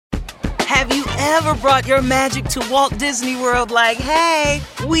Have you ever brought your magic to Walt Disney World like, hey,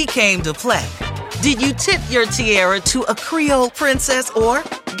 we came to play? Did you tip your tiara to a Creole princess or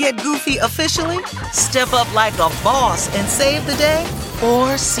get goofy officially? Step up like a boss and save the day?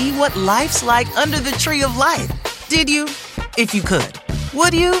 Or see what life's like under the tree of life? Did you? If you could.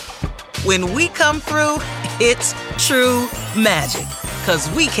 Would you? When we come through, it's true magic. 'Cause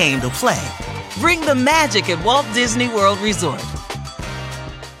we came to play. Bring the magic at Walt Disney World Resort.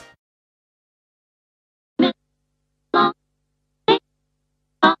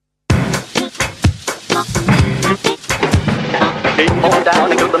 Came on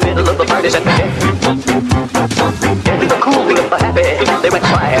down into the middle of the party center. Getting the cool, feeling the happy, they went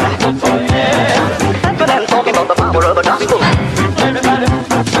quiet. Dancing and talking about the power of the gospel.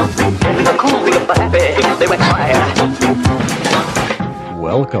 Getting the cool, feeling the happy, they went quiet.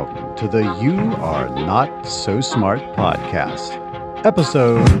 Welcome to the You Are Not So Smart podcast,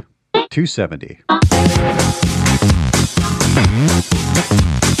 episode 270.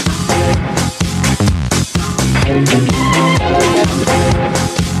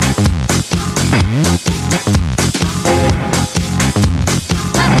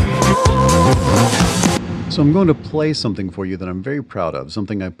 So I'm going to play something for you that I'm very proud of,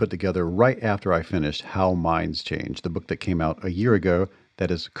 something I put together right after I finished How Minds Change, the book that came out a year ago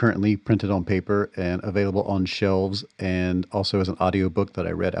that is currently printed on paper and available on shelves, and also as an audiobook that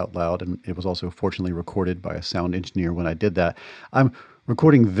I read out loud, and it was also fortunately recorded by a sound engineer when I did that. I'm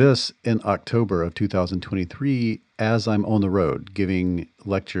recording this in October of 2023 as I'm on the road giving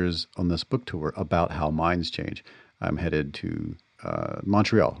lectures on this book tour about how minds change. I'm headed to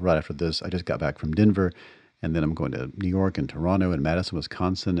Montreal right after this. I just got back from Denver, and then I'm going to New York and Toronto and Madison,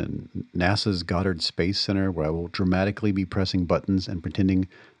 Wisconsin, and NASA's Goddard Space Center, where I will dramatically be pressing buttons and pretending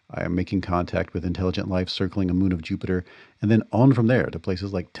I am making contact with intelligent life circling a moon of Jupiter, and then on from there to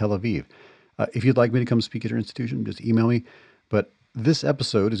places like Tel Aviv. If you'd like me to come speak at your institution, just email me. But this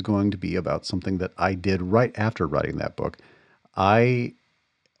episode is going to be about something that I did right after writing that book. I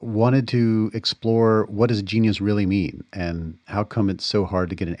wanted to explore, what does genius really mean, and how come it's so hard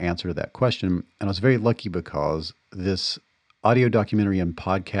to get an answer to that question. And I was very lucky because this audio documentary and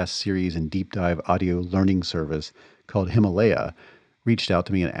podcast series and deep dive audio learning service called Himalaya reached out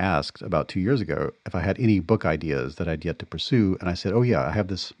to me and asked about 2 years ago if I had any book ideas that I'd yet to pursue. And I said, oh yeah, I have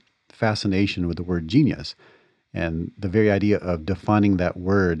this fascination with the word genius and the very idea of defining that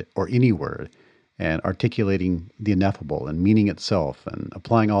word or any word and articulating the ineffable and meaning itself and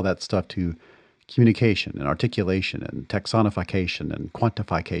applying all that stuff to communication and articulation and taxonification and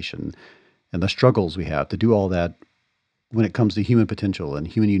quantification and the struggles we have to do all that when it comes to human potential and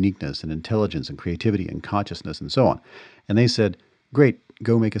human uniqueness and intelligence and creativity and consciousness and so on. And they said, great,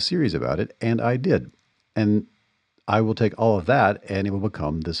 go make a series about it. And I did. And I will take all of that and it will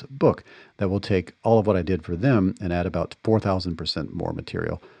become this book that will take all of what I did for them and add about 4,000% more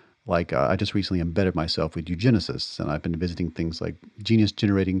material. Like I just recently embedded myself with eugenicists, and I've been visiting things like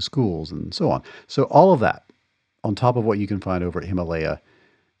genius-generating schools and so on. So all of that, on top of what you can find over at Himalaya,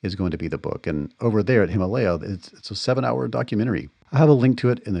 is going to be the book. And over there at Himalaya, it's a 7-hour documentary. I have a link to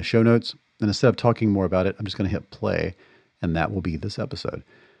it in the show notes. And instead of talking more about it, I'm just going to hit play, and that will be this episode.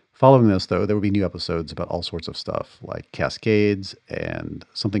 Following this, though, there will be new episodes about all sorts of stuff, like cascades and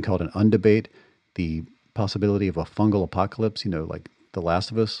something called an undebate, the possibility of a fungal apocalypse, like The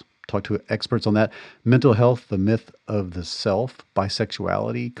Last of Us. Talk to experts on that. Mental health, the myth of the self,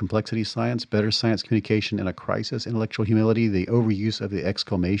 bisexuality, complexity science, better science communication in a crisis, intellectual humility, the overuse of the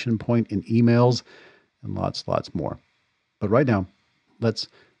exclamation point in emails, and lots more. But right now, let's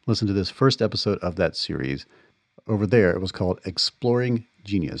listen to this first episode of that series. Over there, it was called Exploring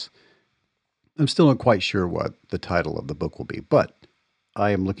Genius. I'm still not quite sure what the title of the book will be, but I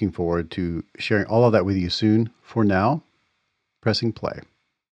am looking forward to sharing all of that with you soon. For now, pressing play.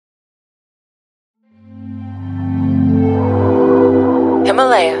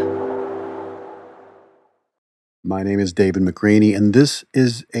 Himalaya. My name is David McRaney, and this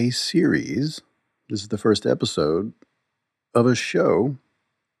is a series. This is the first episode of a show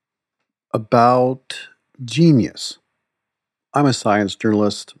about genius. I'm a science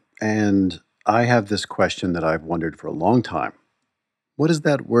journalist, and I have this question that I've wondered for a long time. What does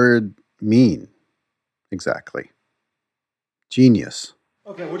that word mean exactly? Genius.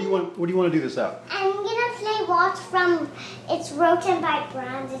 Okay, what do you want to do this out? I'm gonna play Waltz from It's Roten by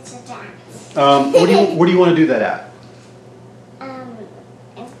Brand. It's a dance. Where do you want to do that at?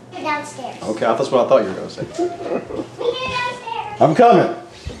 Downstairs. Okay, that's what I thought you were going to say. Downstairs. I'm coming.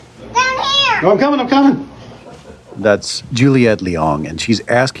 Down here. No, I'm coming. That's Juliette Leong, and she's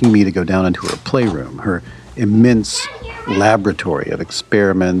asking me to go down into her playroom, her immense laboratory of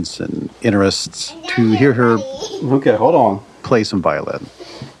experiments and interests to hear her, okay, hold on, play some violin.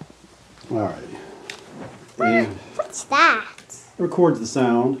 All right. And What's that? records the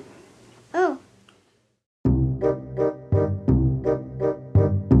sound. Oh.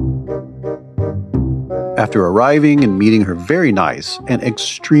 After arriving and meeting her very nice and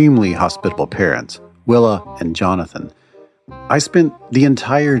extremely hospitable parents, Willa and Jonathan, I spent the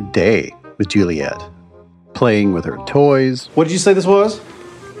entire day with Juliet, playing with her toys. What did you say this was?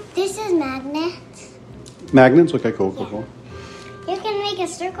 This is magnets. Magnets? Okay, cool. You can make a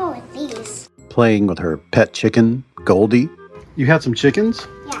circle with these. Playing with her pet chicken, Goldie. You had some chickens?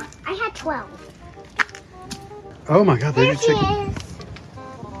 Yeah, I had 12. Oh my God, There there's she your chicken. is.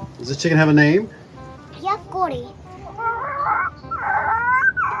 Does this chicken have a name? Yep, Gordy.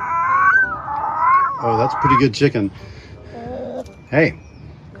 Oh, that's a pretty good chicken. Hey.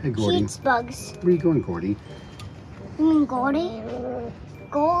 Hey, She Gordy. eats bugs. Where are you going, Gordy? You mean Gordy?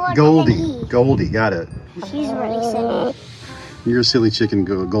 Gold Goldie. and E. Goldie, got it. She's really silly. You're a silly chicken,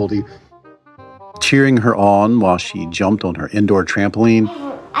 Goldie. Cheering her on while she jumped on her indoor trampoline.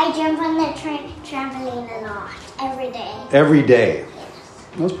 I jump on the trampoline a lot, every day. Every day.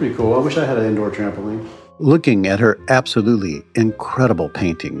 That's pretty cool. I wish I had an indoor trampoline. Looking at her absolutely incredible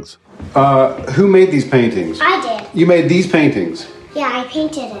paintings. Who made these paintings? I did. You made these paintings? Yeah, I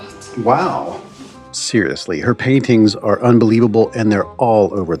painted it. Wow. Seriously, her paintings are unbelievable and they're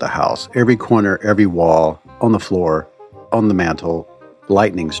all over the house. Every corner, every wall, on the floor, on the mantle,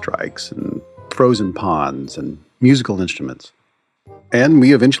 lightning strikes and frozen ponds and musical instruments. And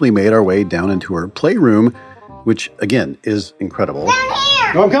we eventually made our way down into her playroom, which again is incredible. Down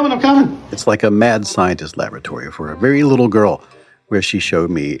here! Oh, I'm coming. It's like a mad scientist laboratory for a very little girl, where she showed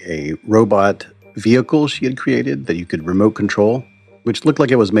me a robot vehicle she had created that you could remote control, which looked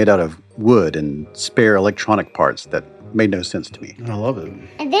like it was made out of wood and spare electronic parts that made no sense to me. I love it.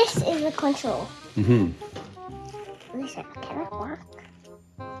 And this is the control. Mm-hmm. Lisa, can it work?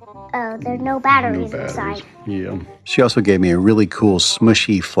 Oh, there's no batteries inside. Yeah. She also gave me a really cool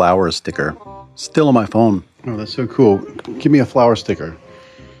smushy flower sticker. Still on my phone. Oh, that's so cool. Give me a flower sticker.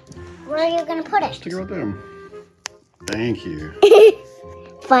 Where are you going to put it? Stick it right there. Thank you.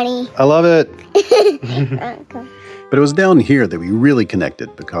 Funny. I love it. Okay. But it was down here that we really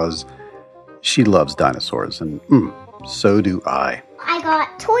connected because she loves dinosaurs, and so do I. I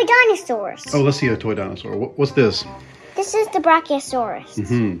got toy dinosaurs. Oh, let's see a toy dinosaur. What's this? This is the Brachiosaurus.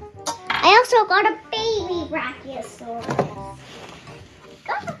 Mm-hmm. I also got a baby Brachiosaurus.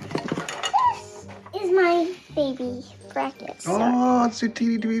 This is my baby Brachiosaurus. Oh, it's a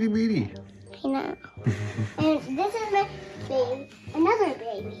teeny. I know. And this is my baby, another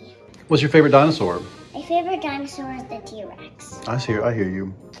baby. What's your favorite dinosaur? My favorite dinosaur is the T-Rex. I hear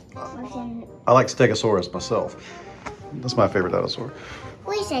you. Listen, I like Stegosaurus myself. That's my favorite dinosaur.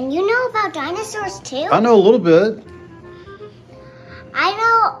 you know about dinosaurs too? I know a little bit. I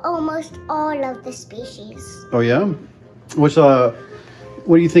know almost all of the species. Oh yeah? What do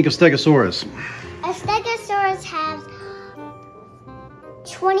you think of Stegosaurus? A Stegosaurus has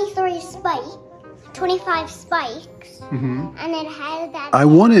 25 spikes, and it has that. I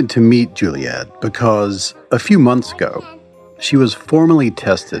wanted to meet Juliet because a few months ago, she was formally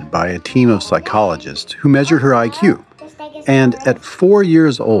tested by a team of psychologists who measured her IQ. And at 4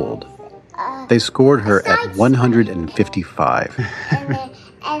 years old, they scored her at 155.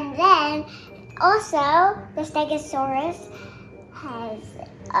 and then also the Stegosaurus has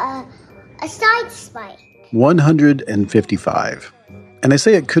a side spike. 155. And they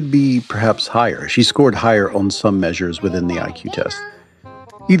say it could be perhaps higher. She scored higher on some measures within the IQ test.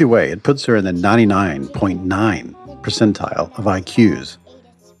 Either way, it puts her in the 99.9 percentile of IQs.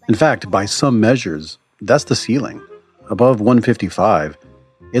 In fact, by some measures, that's the ceiling. Above 155,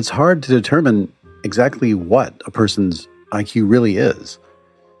 it's hard to determine exactly what a person's IQ really is.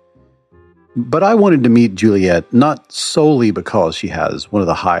 But I wanted to meet Juliet not solely because she has one of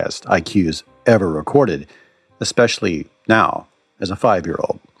the highest IQs ever recorded, especially now as a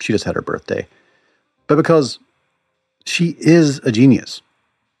 5-year-old. She just had her birthday. But because she is a genius,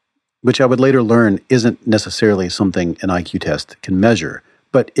 which I would later learn isn't necessarily something an IQ test can measure,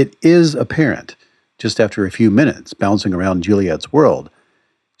 but it is apparent just after a few minutes bouncing around Juliet's world.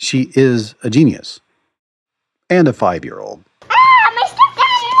 She is a genius and a 5-year-old. Ah, my stuffed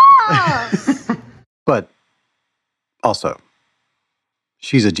animals! But also,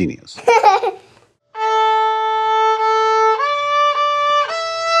 she's a genius.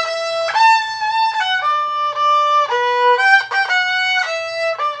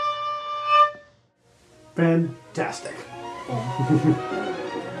 Fantastic.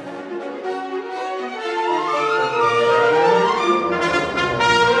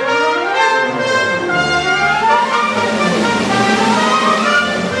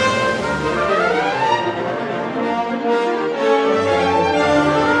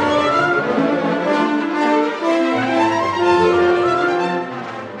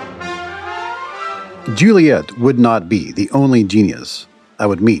 Juliet would not be the only genius I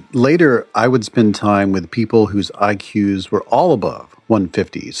would meet. Later, I would spend time with people whose IQs were all above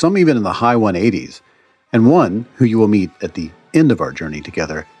 150, some even in the high 180s. And one, who you will meet at the end of our journey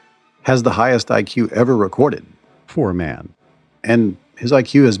together, has the highest IQ ever recorded for a man. And his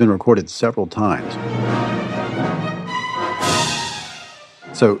IQ has been recorded several times.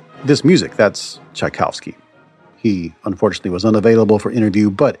 So this music, that's Tchaikovsky. He unfortunately was unavailable for interview,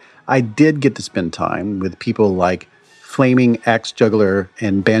 but I did get to spend time with people like flaming axe juggler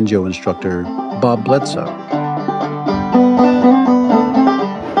and banjo instructor Bob Bledsoe.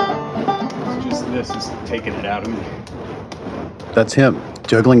 Just this is taking it out of me. That's him,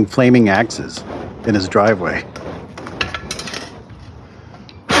 juggling flaming axes in his driveway.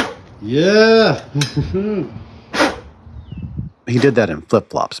 Yeah. He did that in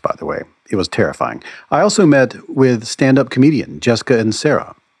flip-flops, by the way. It was terrifying. I also met with stand-up comedian Jessica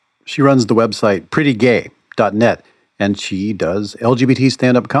Insera. She runs the website prettygay.net, and she does LGBT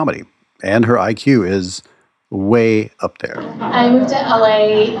stand-up comedy. And her IQ is way up there. I moved to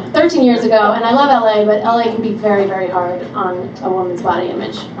LA 13 years ago, and I love LA, but LA can be very, very hard on a woman's body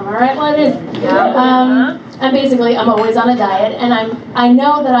image. Am I right? Well, it is. Yeah. I'm always on a diet, and I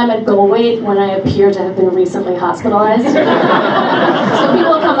know that I'm at goal weight when I appear to have been recently hospitalized. So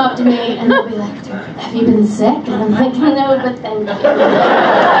people come up to me, and they'll be like, have you been sick? And I'm like, no, but thank you.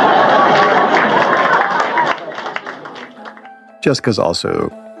 Jessica's also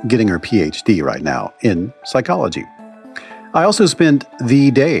getting her PhD right now in psychology. I also spent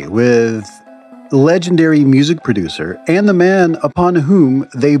the day with legendary music producer and the man upon whom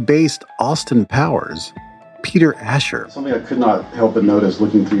they based Austin Powers, Peter Asher. Something I could not help but notice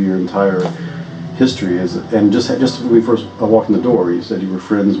looking through your entire history is, and just when we first walked in the door, you said you were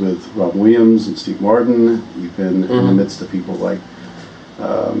friends with Rob Williams and Steve Martin. You've been in the midst of people like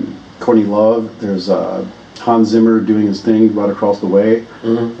Courtney Love. There's Hans Zimmer doing his thing right across the way.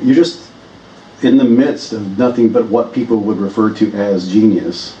 Mm-hmm. You're just in the midst of nothing but what people would refer to as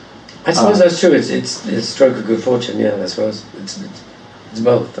genius. I suppose that's true. It's a stroke of good fortune. Yeah, I suppose it's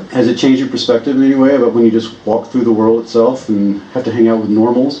both. Has it changed your perspective in any way about when you just walk through the world itself and have to hang out with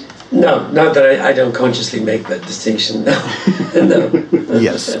normals? No, not that I don't consciously make that distinction. No.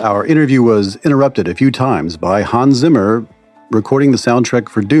 Yes, our interview was interrupted a few times by Hans Zimmer recording the soundtrack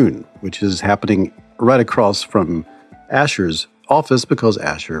for Dune, which is happening right across from Asher's office because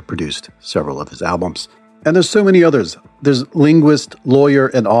Asher produced several of his albums. And there's so many others. There's linguist, lawyer,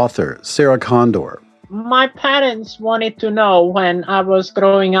 and author Sarah Condor. My parents wanted to know when I was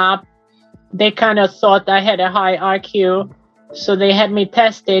growing up. They kind of thought I had a high IQ, so they had me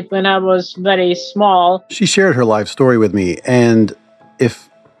tested when I was very small. She shared her life story with me, and if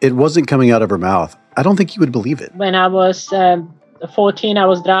it wasn't coming out of her mouth, I don't think you would believe it. When I was 14, I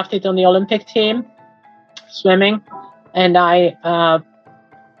was drafted on the Olympic team, swimming, and I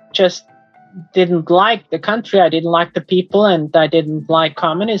just didn't like the country. I didn't like the people, and I didn't like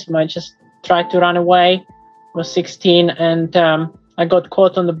communism. I just tried to run away. I was 16, and I got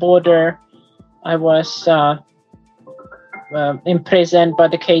caught on the border. I was imprisoned by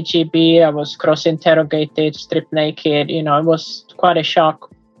the KGB. I was cross-interrogated, stripped naked. It was quite a shock.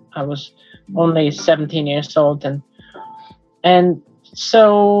 I was only 17 years old, and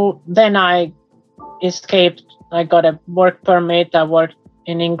so then I escaped. I got a work permit. I worked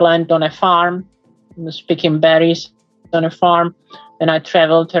in England on a farm, I was picking berries on a farm. Then I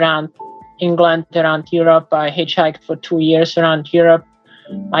traveled around England, around Europe. I hitchhiked for 2 years around Europe.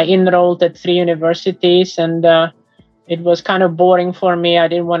 I enrolled at 3 universities, and it was kind of boring for me. I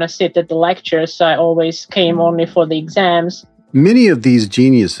didn't want to sit at the lectures, so I always came only for the exams. Many of these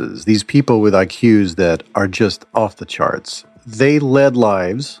geniuses, these people with IQs that are just off the charts, they led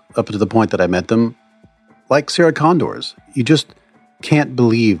lives, up to the point that I met them, like Sarah Condor's. You just can't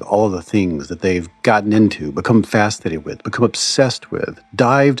believe all of the things that they've gotten into, become fascinated with, become obsessed with,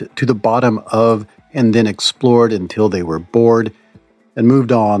 dived to the bottom of, and then explored until they were bored and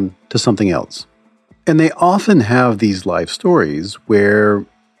moved on to something else. And they often have these life stories where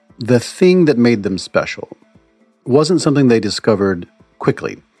the thing that made them special wasn't something they discovered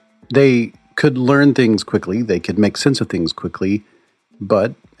quickly. They could learn things quickly, they could make sense of things quickly,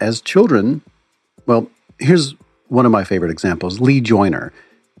 but as children, well, here's one of my favorite examples, Lee Joyner.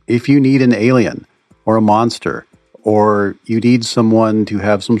 If you need an alien or a monster, or you need someone to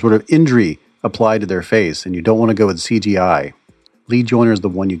have some sort of injury applied to their face and you don't want to go with CGI, Lee Joyner is the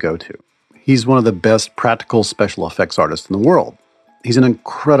one you go to. He's one of the best practical special effects artists in the world. He's an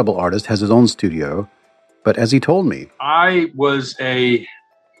incredible artist, has his own studio, but as he told me, I was a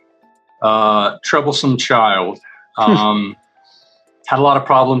troublesome child. Had a lot of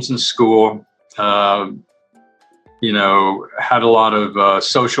problems in school. had a lot of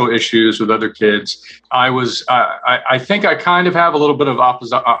social issues with other kids. I think I kind of have a little bit of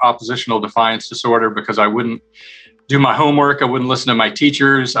oppositional defiance disorder because I wouldn't do my homework. I wouldn't listen to my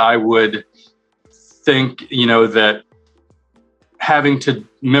teachers. I would think, that having to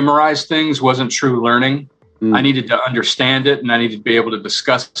memorize things wasn't true learning. I needed to understand it, and I needed to be able to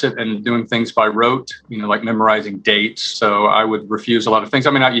discuss it, and doing things by rote, like memorizing dates. So I would refuse a lot of things.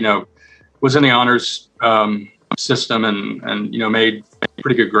 I mean, I was in the honors system and made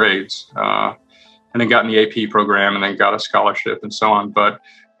pretty good grades, and then got in the AP program, and then got a scholarship and so on. But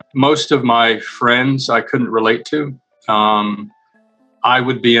most of my friends I couldn't relate to. I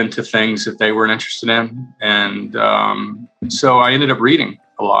would be into things that they weren't interested in. And so I ended up reading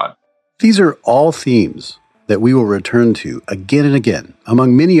a lot. These are all themes that we will return to again and again.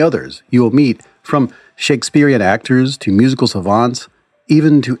 Among many others, you will meet from Shakespearean actors to musical savants,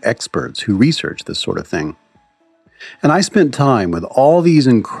 even to experts who research this sort of thing. And I spent time with all these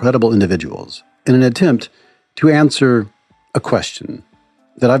incredible individuals in an attempt to answer a question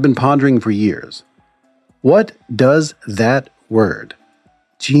that I've been pondering for years. What does that word,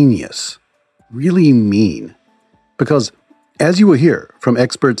 genius, really mean? Because as you will hear from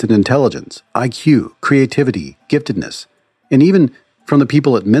experts in intelligence, IQ, creativity, giftedness, and even from the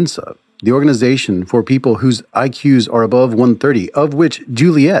people at Mensa, the organization for people whose IQs are above 130, of which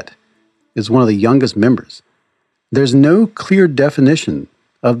Juliet is one of the youngest members, there's no clear definition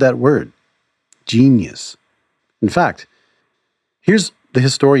of that word, genius. In fact, here's the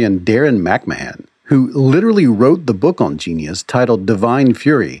historian Darren McMahon, who literally wrote the book on genius titled Divine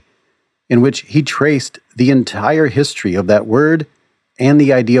Fury, in which he traced the entire history of that word and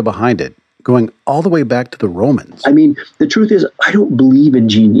the idea behind it, going all the way back to the Romans. I mean, the truth is, I don't believe in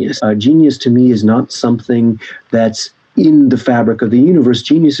genius. Genius to me is not something that's in the fabric of the universe.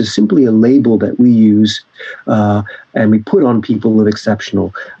 Genius is simply a label that we use and we put on people of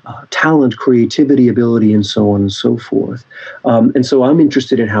exceptional talent, creativity, ability, and so on and so forth. And so I'm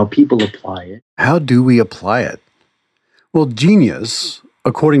interested in how people apply it. How do we apply it? Well, genius,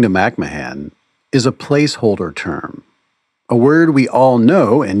 according to McMahon, is a placeholder term, a word we all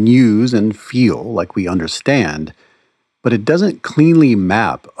know and use and feel like we understand, but it doesn't cleanly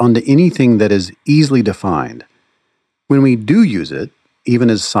map onto anything that is easily defined. When we do use it, even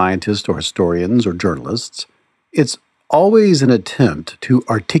as scientists or historians or journalists, it's always an attempt to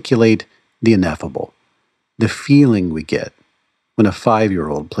articulate the ineffable, the feeling we get when a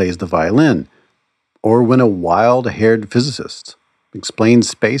 5-year-old plays the violin, or when a wild-haired physicist explains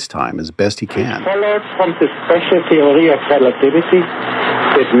space-time as best he can. Followed from the special theory of relativity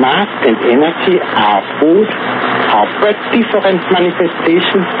that mass and energy are but different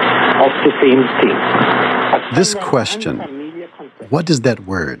manifestations of the same thing. This question, what does that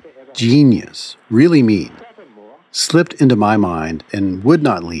word, genius, really mean, slipped into my mind and would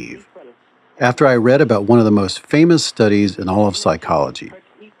not leave after I read about one of the most famous studies in all of psychology,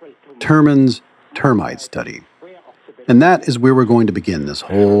 Terman's termite study. And that is where we're going to begin this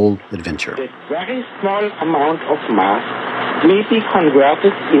whole adventure. That very small amount of mass may be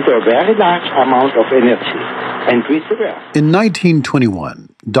converted into a very large amount of energy, and vice versa. In 1921,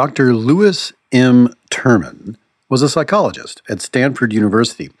 Dr. Lewis M. Terman was a psychologist at Stanford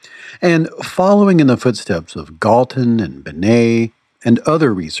University, and following in the footsteps of Galton and Binet and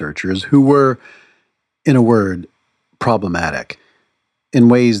other researchers who were, in a word, problematic in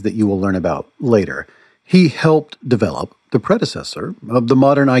ways that you will learn about later, he helped develop the predecessor of the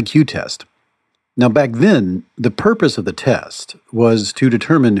modern IQ test. Now, back then, the purpose of the test was to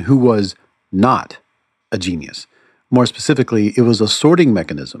determine who was not a genius. More specifically, it was a sorting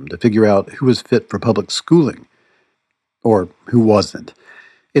mechanism to figure out who was fit for public schooling or who wasn't.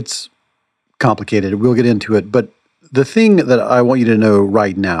 It's complicated. We'll get into it. But the thing that I want you to know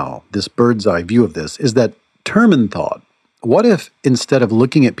right now, this bird's eye view of this, is that Terman thought, what if instead of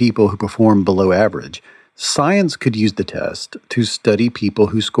looking at people who perform below average, science could use the test to study people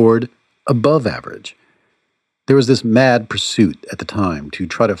who scored above average? There was this mad pursuit at the time to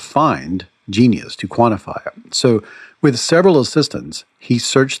try to find genius, to quantify it. So with several assistants, he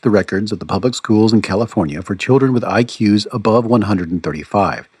searched the records of the public schools in California for children with IQs above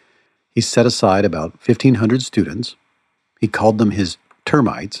 135. He set aside about 1,500 students. He called them his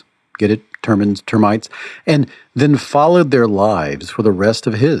termites, get it, Terman's termites, and then followed their lives for the rest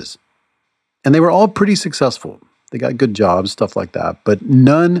of his. And they were all pretty successful. They got good jobs, stuff like that, but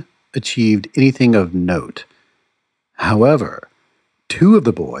none achieved anything of note. However, 2 of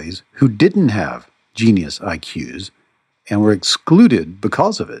the boys who didn't have genius IQs and were excluded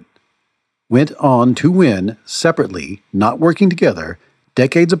because of it went on to win separately, not working together,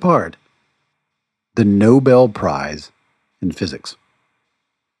 decades apart, the Nobel Prize in Physics.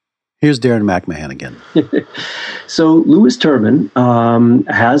 Here's Darren McMahon again. So Lewis Terman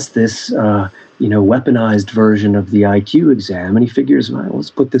has this, weaponized version of the IQ exam, and he figures, well,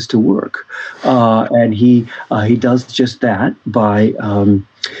 let's put this to work. And he does just that by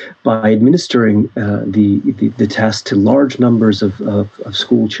administering the test to large numbers of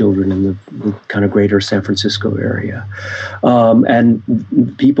school children in the kind of greater San Francisco area.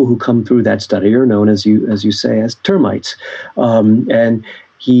 And people who come through that study are known, as you say, as termites. And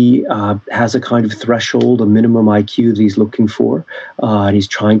he has a kind of threshold, a minimum IQ that he's looking for, and he's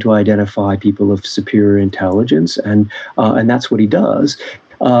trying to identify people of superior intelligence, and that's what he does.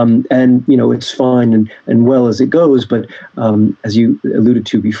 And it's fine and well as it goes, but as you alluded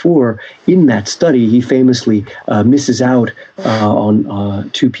to before, in that study, he famously misses out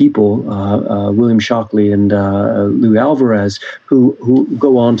on two people, William Shockley and Lou Alvarez, who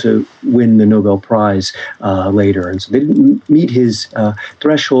go on to win the Nobel Prize later. And so they didn't meet his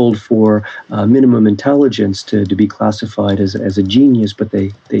threshold for minimum intelligence to be classified as a genius, but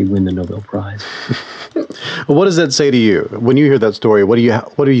they win the Nobel Prize. Well, what does that say to you when you hear that story? What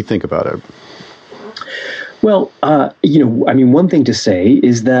do you think about it? Well, one thing to say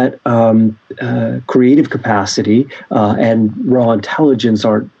is that creative capacity and raw intelligence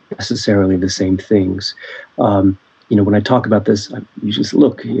aren't necessarily the same things. When I talk about this, you just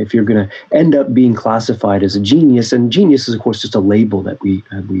look, if you're going to end up being classified as a genius, and genius is, of course, just a label that we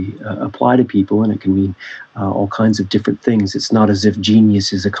apply to people, and it can mean all kinds of different things. It's not as if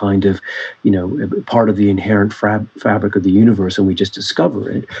genius is a kind of, part of the inherent fabric of the universe, and we just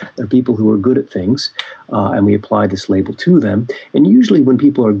discover it. There are people who are good at things, and we apply this label to them. And usually when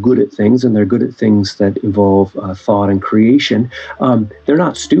people are good at things, and they're good at things that involve thought and creation, they're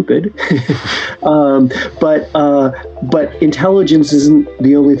not stupid. But intelligence isn't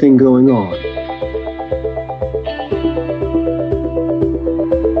the only thing going on.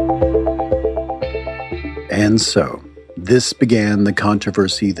 And so, this began the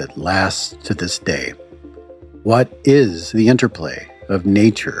controversy that lasts to this day. What is the interplay of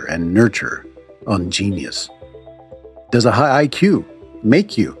nature and nurture on genius? Does a high IQ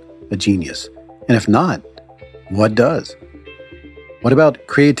make you a genius? And if not, what does? What about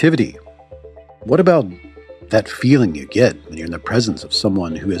creativity? What about that feeling you get when you're in the presence of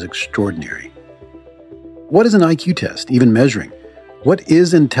someone who is extraordinary? What is an IQ test even measuring? What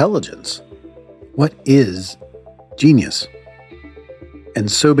is intelligence? What is genius? And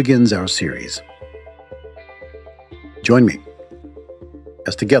so begins our series. Join me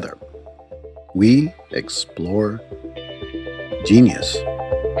as together we explore genius.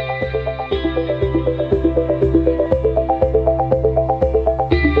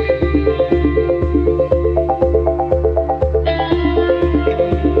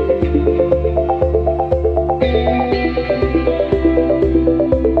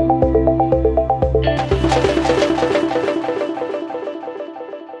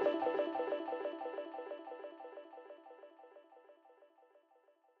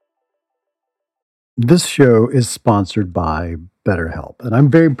 This show is sponsored by BetterHelp, and I'm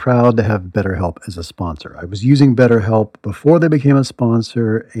very proud to have BetterHelp as a sponsor. I was using BetterHelp before they became a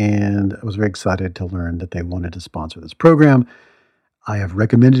sponsor, and I was very excited to learn that they wanted to sponsor this program. I have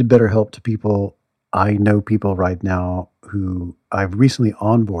recommended BetterHelp to people. I know people right now who I've recently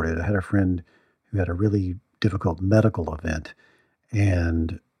onboarded. I had a friend who had a really difficult medical event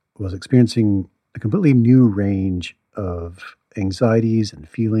and was experiencing a completely new range of anxieties and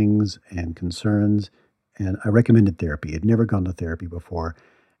feelings and concerns, and I recommended therapy. I'd never gone to therapy before,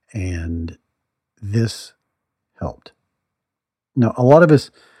 and this helped. Now, a lot of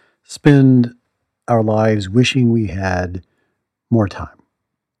us spend our lives wishing we had more time.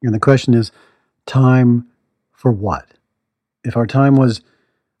 And the question is, time for what? If our time was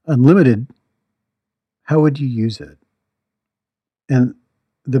unlimited, how would you use it? And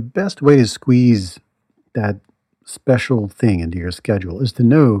the best way to squeeze that special thing into your schedule is to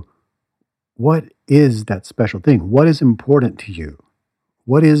know what is that special thing. What is important to you?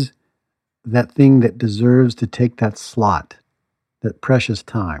 What is that thing that deserves to take that slot, that precious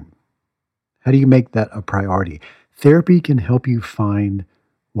time? How do you make that a priority? Therapy can help you find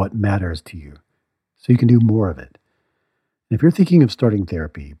what matters to you so you can do more of it. And if you're thinking of starting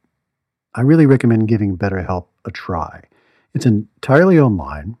therapy, I really recommend giving BetterHelp a try. It's entirely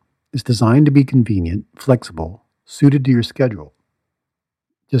online. It's designed to be convenient, flexible, suited to your schedule.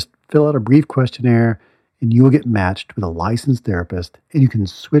 Just fill out a brief questionnaire and you will get matched with a licensed therapist, and you can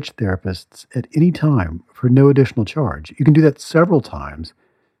switch therapists at any time for no additional charge. You can do that several times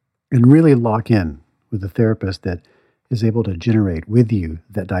and really lock in with a therapist that is able to generate with you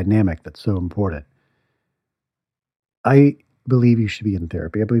that dynamic that's so important. I believe you should be in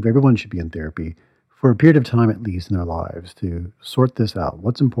therapy. I believe everyone should be in therapy for a period of time at least in their lives to sort this out.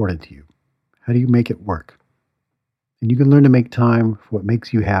 What's important to you? How do you make it work? And you can learn to make time for what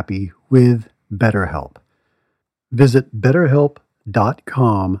makes you happy with BetterHelp. Visit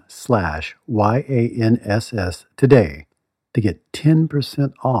betterhelp.com/YANSS today to get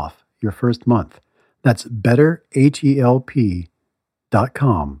 10% off your first month. That's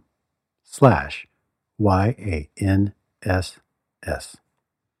betterhelp.com/YANSS.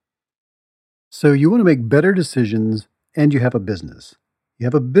 So you want to make better decisions and you have a business. You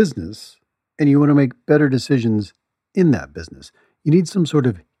have a business and you want to make better decisions in that business. You need some sort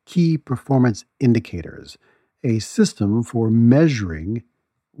of key performance indicators, a system for measuring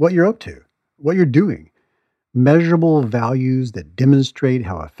what you're up to, what you're doing, measurable values that demonstrate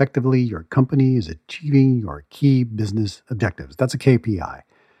how effectively your company is achieving your key business objectives. That's a KPI.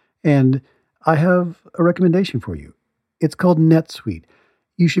 And I have a recommendation for you. It's called NetSuite.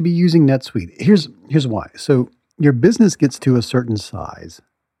 You should be using NetSuite. Here's why. So your business gets to a certain size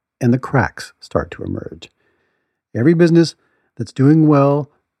and the cracks start to emerge. Every business that's doing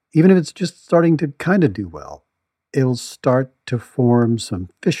well, even if it's just starting to kind of do well, it'll start to form some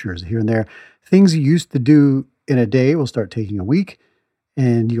fissures here and there. Things you used to do in a day will start taking a week,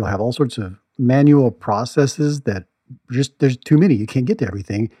 and you'll have all sorts of manual processes that there's too many. You can't get to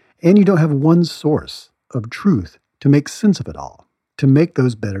everything, and you don't have one source of truth to make sense of it all, to make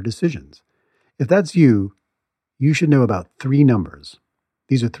those better decisions. If that's you, you should know about 3 numbers.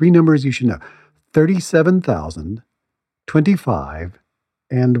 These are 3 numbers you should know. 37,000, 25,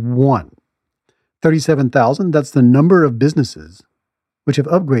 and 1. 37,000, that's the number of businesses which have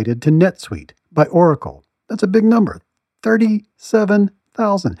upgraded to NetSuite by Oracle. That's a big number.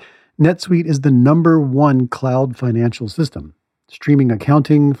 37,000. NetSuite is the #1 cloud financial system, streaming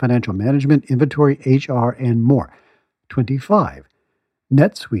accounting, financial management, inventory, HR, and more. 25.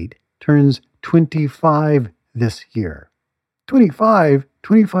 NetSuite turns 25 this year. 25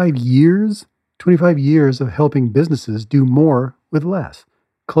 years? 25 years of helping businesses do more with less,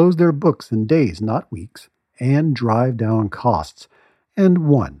 close their books in days, not weeks, and drive down costs. And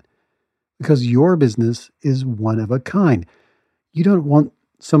 1, because your business is one of a kind. You don't want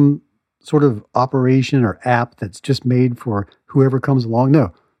some sort of operation or app that's just made for whoever comes along.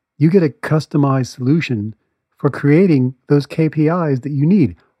 No, you get a customized solution for creating those KPIs that you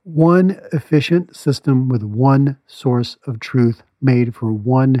need. One efficient system with one source of truth made for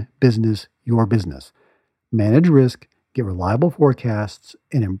one business, your business. Manage risk, get reliable forecasts,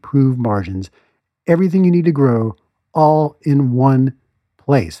 and improve margins. Everything you need to grow, all in one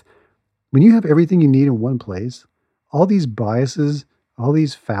place. When you have everything you need in one place, all these biases, all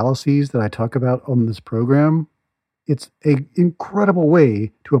these fallacies that I talk about on this program, it's an incredible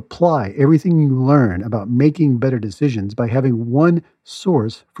way to apply everything you learn about making better decisions by having one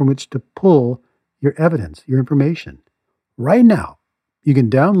source from which to pull your evidence, your information. Right now, you can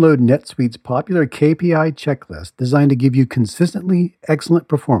download NetSuite's popular KPI checklist designed to give you consistently excellent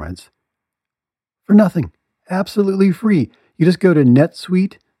performance for nothing, absolutely free. You just go to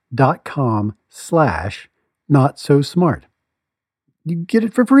netsuite.com/notsosmart. You get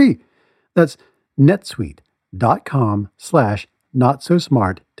it for free. That's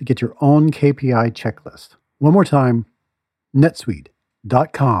netsuite.com/notsosmart to get your own KPI checklist. One more time,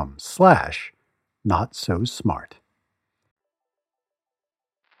 netsuite.com/notsosmart.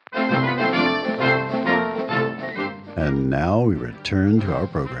 And now we return to our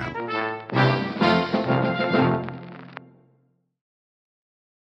program.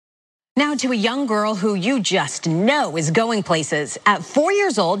 Now to a young girl who you just know is going places. At 4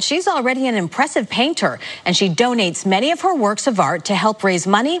 years old, she's already an impressive painter, and she donates many of her works of art to help raise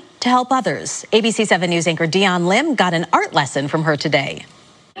money to help others. ABC 7 News anchor Dion Lim got an art lesson from her today.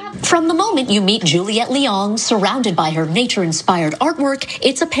 From the moment you meet Juliette Leong, surrounded by her nature-inspired artwork,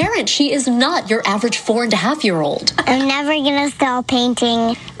 it's apparent she is not your average 4.5-year-old. I'm never gonna stop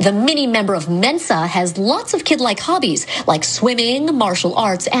painting. The mini member of Mensa has lots of kid-like hobbies, like swimming, martial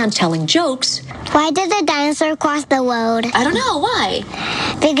arts, and telling jokes. Why did the dinosaur cross the road? I don't know, why?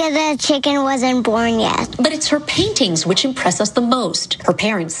 Because the chicken wasn't born yet. But it's her paintings which impress us the most. Her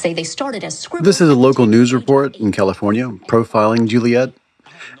parents say they started as scribbles. This is a local news report in California profiling Juliette.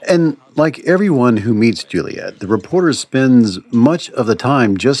 And like everyone who meets Juliette, the reporter spends much of the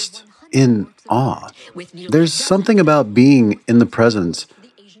time just in awe. There's something about being in the presence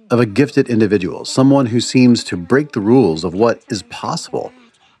of a gifted individual, someone who seems to break the rules of what is possible,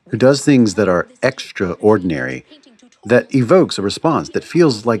 who does things that are extraordinary, that evokes a response that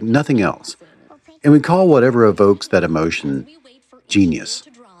feels like nothing else. And we call whatever evokes that emotion genius,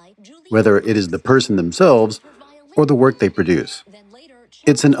 whether it is the person themselves or the work they produce.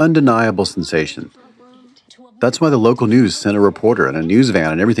 It's an undeniable sensation. That's why the local news sent a reporter and a news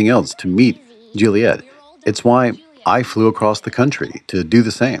van and everything else to meet Juliet. It's why I flew across the country to do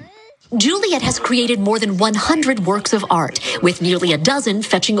the same. Juliet has created more than 100 works of art, with nearly a dozen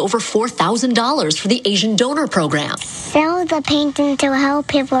fetching over $4,000 for the Asian Donor Program. Sell the painting to help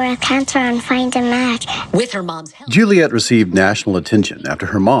people with cancer and find a match. With her mom's help. Juliet received national attention after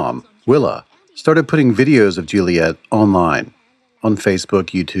her mom, Willa, started putting videos of Juliet online, on Facebook,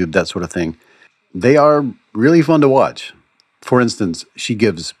 YouTube, that sort of thing. They are really fun to watch. For instance, she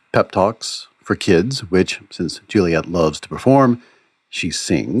gives pep talks for kids, which, since Juliet loves to perform, she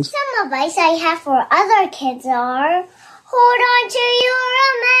sings. Some advice I have for other kids are, hold on to your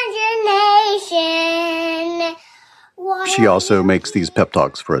imagination. She also makes these pep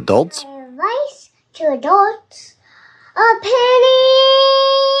talks for adults. Advice to adults, opinion.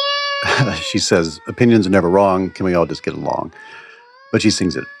 She says, opinions are never wrong. Can we all just get along? But she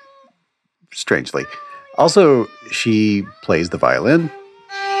sings it strangely. Also, she plays the violin.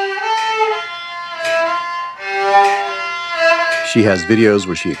 She has videos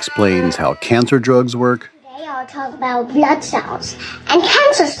where she explains how cancer drugs work. Today I'll talk about blood cells and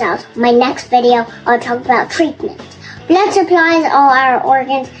cancer cells. My next video, I'll talk about treatment. Blood supplies all our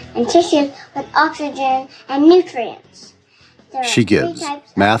organs and tissues with oxygen and nutrients. She gives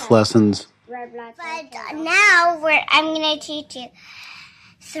math lessons. But now I'm going to teach you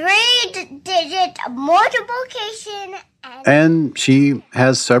 3-digit multiplication. And she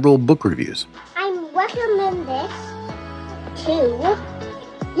has several book reviews. I recommend this to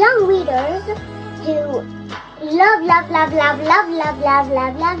young readers who love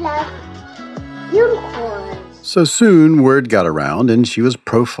unicorns. So soon word got around and she was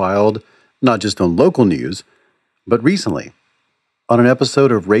profiled not just on local news, but recently on an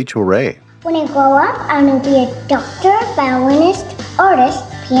episode of Rachel Ray. When I grow up, I'm going to be a doctor, violinist, artist,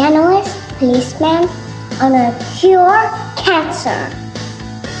 pianist, policeman. I'm going to cure cancer.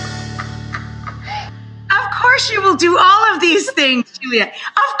 Of course you will do all of these things, Julia.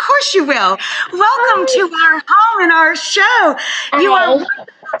 Of course you will. Welcome to our home and our show. You are wonderful,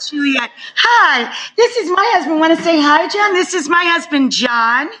 Juliet. Hi, this is my husband. Want to say hi, John? This is my husband,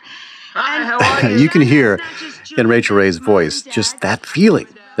 John. Hi, how are you? You can hear in Rachel Ray's voice just that feeling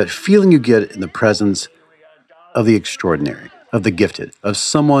you get in the presence of the extraordinary, of the gifted, of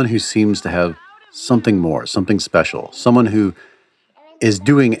someone who seems to have something more, something special, someone who is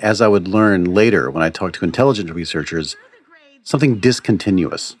doing, as I would learn later when I talk to intelligence researchers, something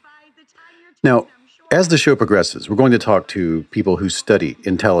discontinuous. Now, as the show progresses, we're going to talk to people who study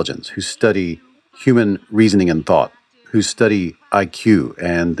intelligence, who study human reasoning and thought, who study IQ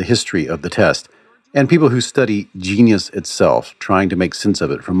and the history of the test, and people who study genius itself, trying to make sense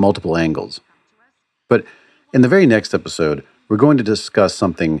of it from multiple angles. But in the very next episode, we're going to discuss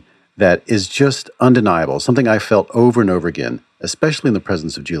something that is just undeniable, something I felt over and over again, especially in the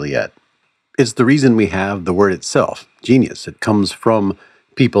presence of Juliet. It's the reason we have the word itself, genius. It comes from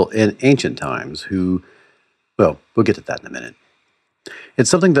people in ancient times who, well, we'll get to that in a minute. It's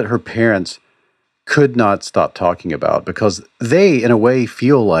something that her parents could not stop talking about because they, in a way,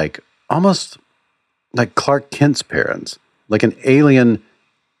 feel like almost like Clark Kent's parents, like an alien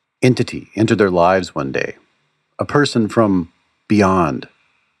entity entered their lives one day, a person from beyond,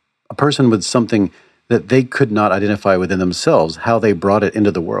 a person with something that they could not identify within themselves, how they brought it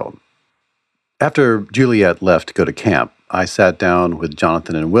into the world. After Juliet left to go to camp, I sat down with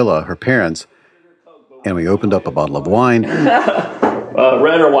Jonathan and Willa, her parents, and we opened up a bottle of wine.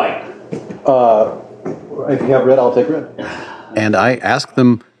 Red or white? If you have red, I'll take red. And I asked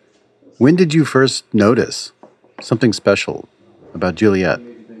them, when did you first notice something special about Juliet?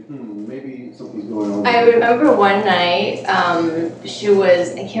 I remember one night, she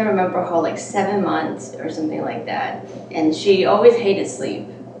was, I can't remember her, like 7 months or something like that. And she always hated sleep.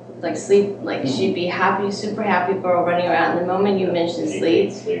 Like she'd be happy, super happy girl running around. The moment you mention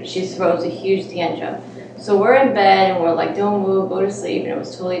sleep, she throws a huge tantrum. So we're in bed and we're like, don't move, go to sleep. And it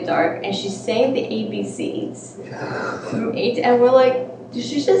was totally dark. And she's saying the ABCs from A to, and we're like, did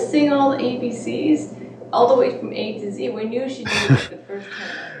she just sing all the ABCs? All the way from A to Z. We knew she knew like the first 10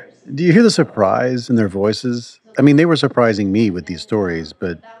 letters. Do you hear the surprise in their voices? I mean, they were surprising me with these stories,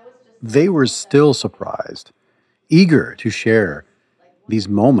 but they were still surprised, eager to share these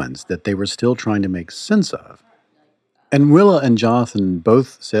moments that they were still trying to make sense of. And Willa and Jonathan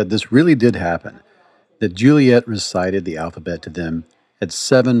both said this really did happen, that Juliet recited the alphabet to them at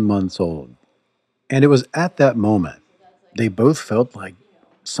 7 months old. And it was at that moment they both felt like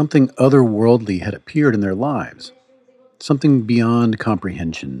something otherworldly had appeared in their lives, something beyond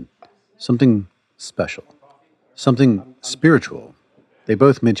comprehension, something special. something spiritual. They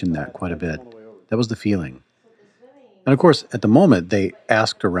both mentioned that quite a bit. That was the feeling. And of course, at the moment, they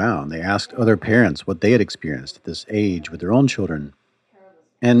asked around. They asked other parents what they had experienced at this age with their own children.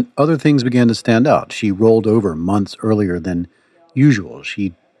 And other things began to stand out. She rolled over months earlier than usual.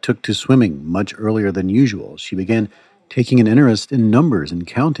 She took to swimming much earlier than usual. She began taking an interest in numbers and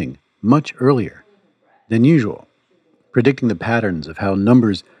counting much earlier than usual, predicting the patterns of how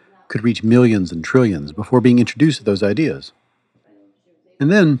numbers could reach millions and trillions before being introduced to those ideas.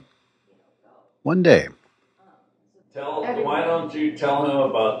 And then, one day, Why don't you tell him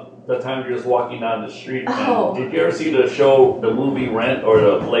about the time you're just walking down the street? And did you ever see the movie Rent or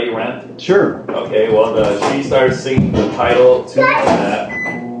the play Rent? Sure. Okay, well, she started singing the title to that.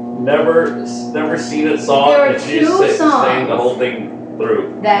 Never seen it, saw There it, were and she two just songs sang the whole thing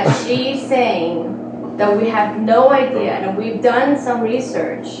through. That she sang that we have no idea, and we've done some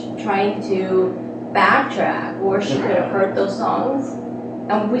research trying to backtrack where she could have heard those songs,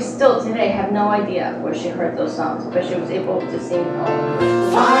 and we still today have no idea where she heard those songs, but she was able to sing all.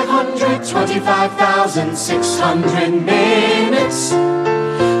 525,600 minutes,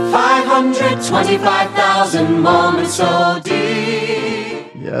 525,000 moments so deep.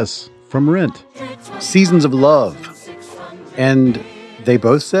 Yes, from Rent. Seasons of Love. And they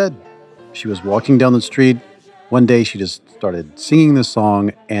both said she was walking down the street. One day she just started singing the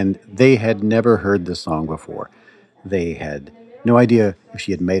song, and they had never heard this song before. They had no idea if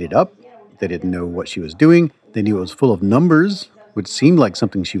she had made it up. They didn't know what she was doing. They knew it was full of numbers, which seemed like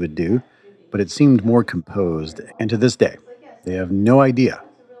something she would do, but it seemed more composed. And to this day, they have no idea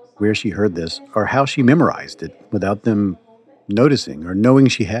where she heard this or how she memorized it without them noticing or knowing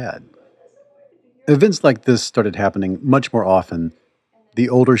she had. Events like this started happening much more often the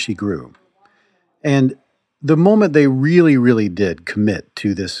older she grew. And the moment they really, really did commit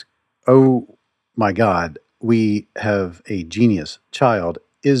to this, oh my God, we have a genius child,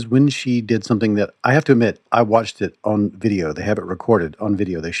 is when she did something that I have to admit, I watched it on video. They have it recorded on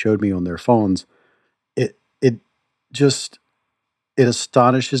video. They showed me on their phones. It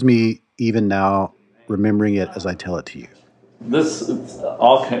astonishes me even now, remembering it as I tell it to you. This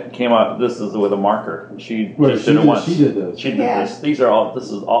all came out. This is with a marker. She just did it once. She did this. She did this. These are all. This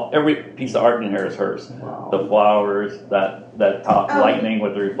is all. Every piece of art in here is hers. Wow. The flowers, that top lightning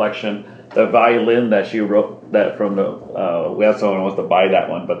with the reflection, the violin that she wrote that from the. We have someone who wants to buy that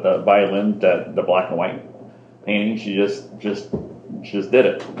one, but the violin, the black and white painting, she just did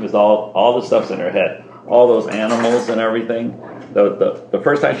it. It was all the stuff's in her head. All those animals and everything. The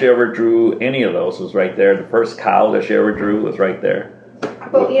first time she ever drew any of those was right there. The first cow that she ever drew was right there.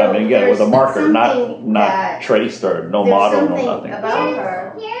 But, I mean, again, with a marker, not traced or no model, no nothing. About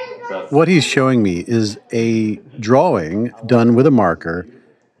her. What he's showing me is a drawing done with a marker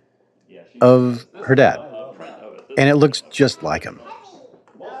of her dad. And it looks just like him.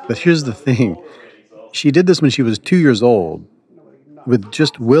 But here's the thing. She did this when she was 2 years old with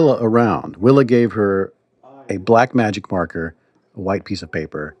just Willa around. Willa gave her a black magic marker, a white piece of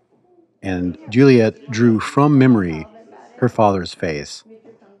paper, and Juliet drew from memory her father's face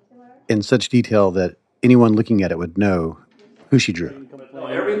in such detail that anyone looking at it would know who she drew.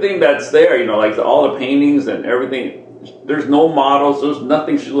 Everything that's there, like all the paintings and everything, there's no models, there's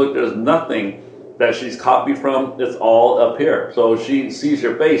nothing there's nothing that she's copied from. It's all up here. So she sees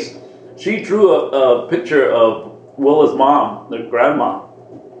your face. She drew a picture of Willa's mom, the grandma,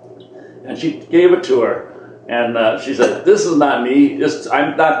 and she gave it to her. And she said, "This is not me.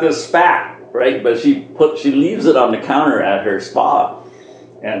 I'm not this fat, right?" But she leaves it on the counter at her spa,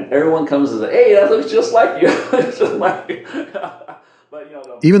 and everyone comes and says, "Hey, that looks just like you." Just like you.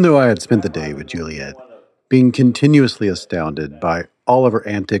 Even though I had spent the day with Juliet, being continuously astounded by all of her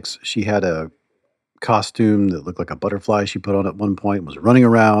antics, she had a costume that looked like a butterfly she put on at one point, was running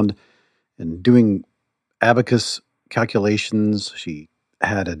around and doing abacus calculations. She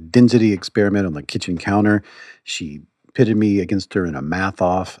had a density experiment on the kitchen counter. She pitted me against her in a math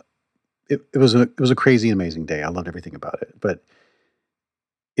off. It was a crazy, amazing day. I loved everything about it. But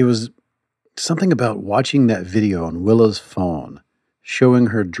it was something about watching that video on Willa's phone, showing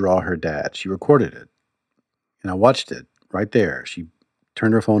her draw her dad. She recorded it, and I watched it right there. She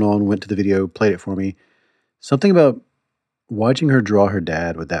turned her phone on, went to the video, played it for me. Something about watching her draw her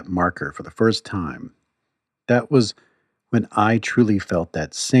dad with that marker for the first time, that was when I truly felt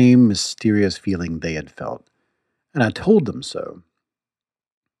that same mysterious feeling they had felt. And I told them so.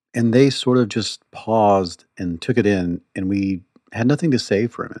 And they sort of just paused and took it in, and we had nothing to say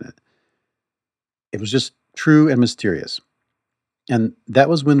for a minute. It was just true and mysterious. And that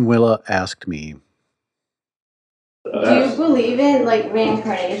was when Willa asked me, Do you believe in like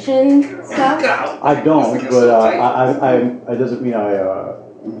reincarnation stuff? I don't, but I it doesn't mean I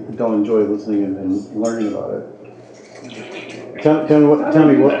don't enjoy listening and learning about it. Tell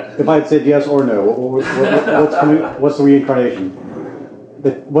me what if I had said yes or no. What's the reincarnation?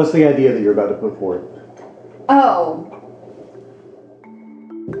 What's the idea that you're about to put forward? Oh.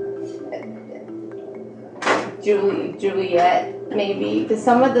 Juliet, maybe, because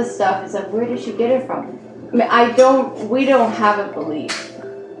some of the stuff is like, where did she get it from? I mean, we don't have a belief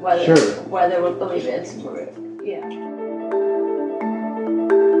whether we believe it's for it. Yeah.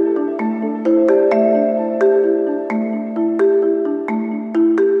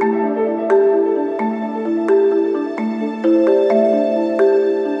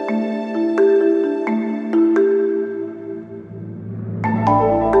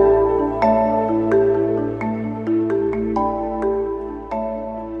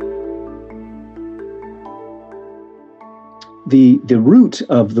 The root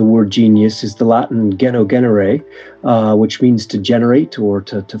of the word genius is the Latin genogenere, which means to generate or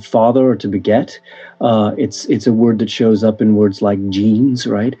to father or to beget. It's a word that shows up in words like genes,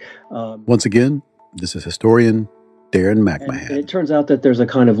 right? Once again, this is historian Darren McMahon. And it turns out that there's a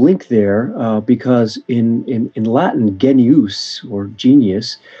kind of link there because in Latin, genius or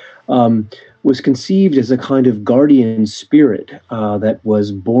genius was conceived as a kind of guardian spirit that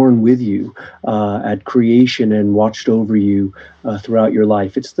was born with you at creation and watched over you throughout your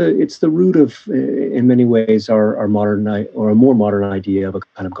life. It's the root of, in many ways, our modern or a more modern idea of a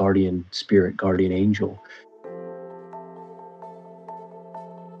kind of guardian spirit, guardian angel.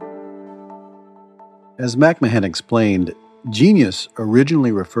 As McMahon explained, genius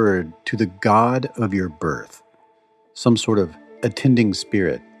originally referred to the god of your birth, some sort of attending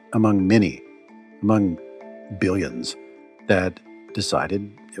spirit among billions, that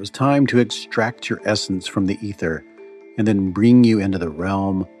decided it was time to extract your essence from the ether and then bring you into the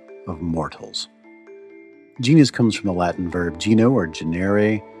realm of mortals. Genius comes from the Latin verb geno or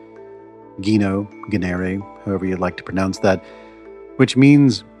genere, genere, however you'd like to pronounce that, which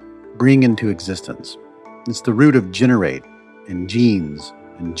means bring into existence. It's the root of generate and genes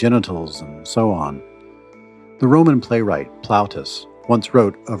and genitals and so on. The Roman playwright Plautus once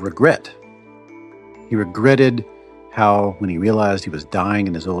wrote of regret. He regretted how, when he realized he was dying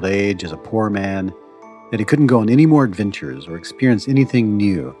in his old age as a poor man, that he couldn't go on any more adventures or experience anything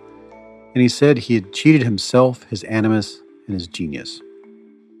new. And he said he had cheated himself, his animus, and his genius.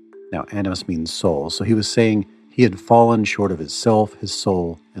 Now, animus means soul, so he was saying he had fallen short of his self, his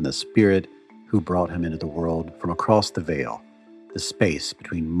soul, and the spirit who brought him into the world from across the veil, the space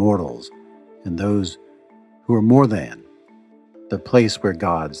between mortals and those who are more than, the place where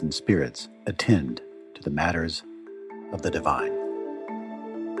gods and spirits attend to the matters of the divine.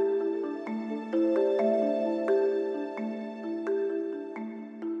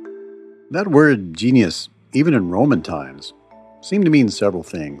 That word genius, even in Roman times, seemed to mean several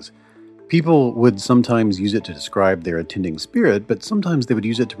things. People would sometimes use it to describe their attending spirit, but sometimes they would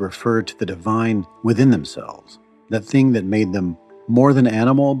use it to refer to the divine within themselves, that thing that made them more than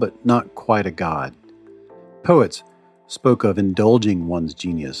animal, but not quite a god. Poets spoke of indulging one's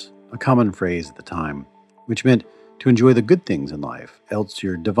genius, a common phrase at the time, which meant to enjoy the good things in life, else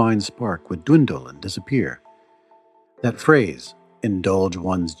your divine spark would dwindle and disappear. That phrase, indulge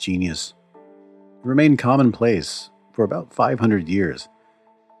one's genius, remained commonplace for about 500 years.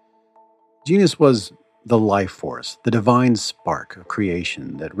 Genius was the life force, the divine spark of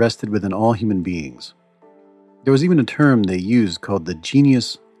creation that rested within all human beings. There was even a term they used called the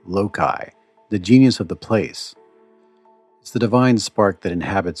genius loci, the genius of the place. It's the divine spark that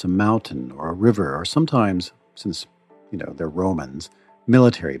inhabits a mountain or a river, or sometimes, since, they're Romans,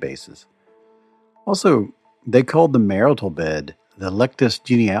 military bases. Also, they called the marital bed the lectus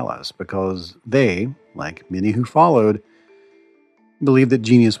genialis because they, like many who followed, believed that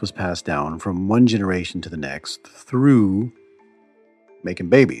genius was passed down from one generation to the next through making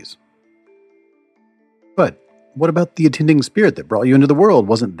babies. But what about the attending spirit that brought you into the world?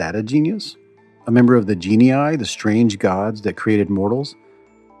 Wasn't that a genius? A member of the genii, the strange gods that created mortals?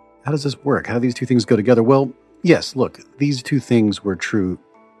 How does this work? How do these two things go together? Well, yes, look, these two things were true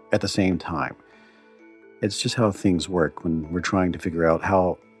at the same time. It's just how things work when we're trying to figure out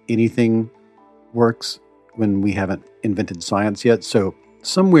how anything works when we haven't invented science yet. So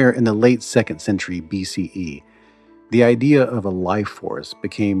somewhere in the late 2nd century BCE, the idea of a life force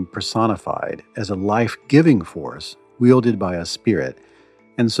became personified as a life-giving force wielded by a spirit.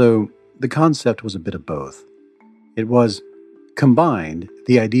 And so the concept was a bit of both. It was combined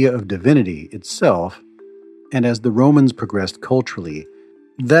the idea of divinity itself, and as the Romans progressed culturally,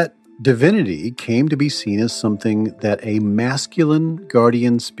 that Divinity came to be seen as something that a masculine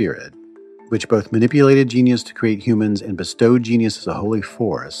guardian spirit, which both manipulated genius to create humans and bestowed genius as a holy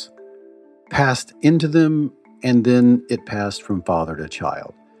force, passed into them, and then it passed from father to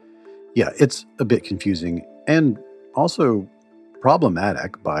child. Yeah, it's a bit confusing and also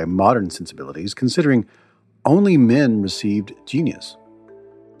problematic by modern sensibilities, considering only men received genius.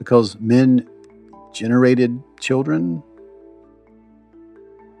 Because men generated children,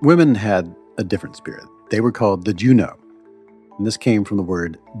 women had a different spirit. They were called the Juno. And this came from the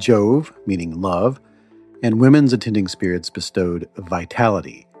word Jove, meaning love, and women's attending spirits bestowed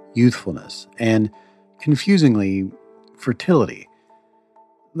vitality, youthfulness, and, confusingly, fertility.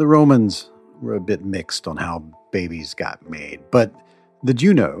 The Romans were a bit mixed on how babies got made, but the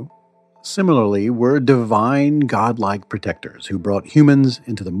Juno, similarly, were divine, godlike protectors who brought humans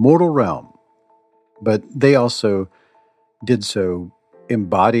into the mortal realm. But they also did so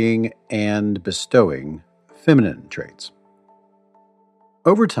embodying and bestowing feminine traits.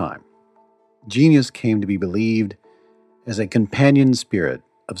 Over time, genius came to be believed as a companion spirit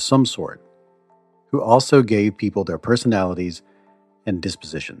of some sort who also gave people their personalities and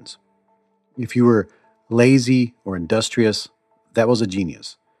dispositions. If you were lazy or industrious, that was a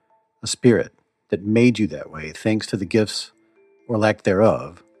genius, a spirit that made you that way thanks to the gifts, or lack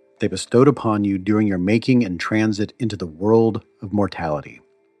thereof, they bestowed upon you during your making and transit into the world of mortality.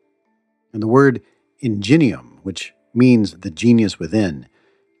 And the word ingenium, which means the genius within,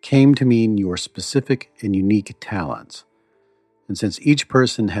 came to mean your specific and unique talents. And since each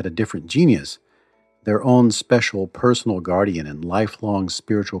person had a different genius, their own special personal guardian and lifelong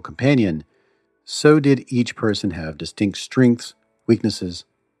spiritual companion, so did each person have distinct strengths, weaknesses,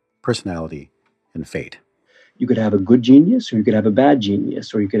 personality, and fate. You could have a good genius, or you could have a bad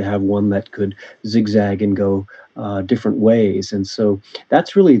genius, or you could have one that could zigzag and go different ways. And so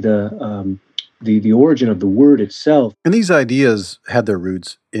that's really the origin of the word itself. And these ideas had their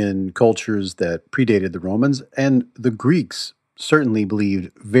roots in cultures that predated the Romans, and the Greeks certainly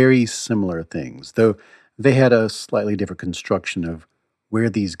believed very similar things, though they had a slightly different construction of where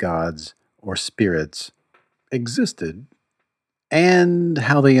these gods or spirits existed and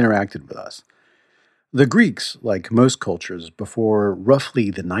how they interacted with us. The Greeks, like most cultures before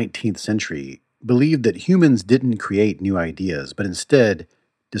roughly the 19th century, believed that humans didn't create new ideas, but instead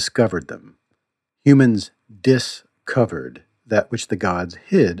discovered them. Humans discovered that which the gods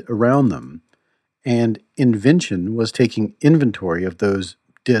hid around them, and invention was taking inventory of those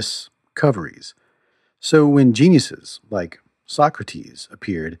discoveries. So when geniuses like Socrates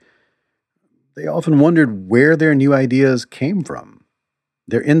appeared, they often wondered where their new ideas came from,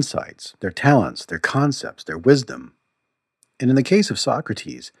 their insights, their talents, their concepts, their wisdom. And in the case of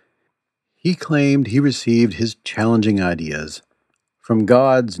Socrates, he claimed he received his challenging ideas from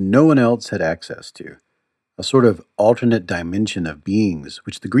gods no one else had access to, a sort of alternate dimension of beings,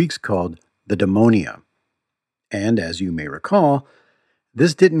 which the Greeks called the daemonia. And as you may recall,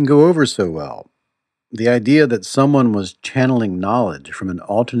 this didn't go over so well. The idea that someone was channeling knowledge from an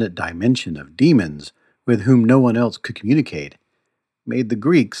alternate dimension of demons with whom no one else could communicate made the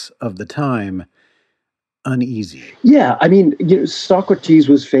Greeks of the time uneasy. Yeah, I mean, Socrates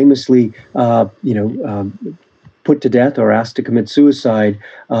was famously, put to death or asked to commit suicide,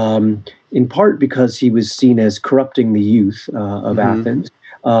 in part because he was seen as corrupting the youth of Athens.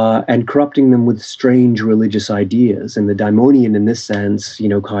 And corrupting them with strange religious ideas. And the daimonian, in this sense,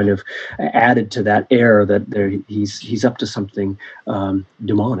 kind of added to that air that he's up to something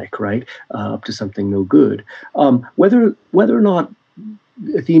demonic, right? Up to something no good. Whether or not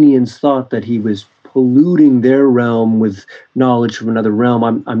Athenians thought that he was polluting their realm with knowledge from another realm,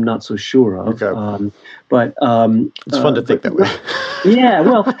 I'm not so sure of. Okay. But it's fun to think that way. Yeah,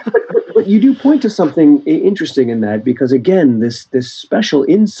 well, but you do point to something interesting in that, because again, this special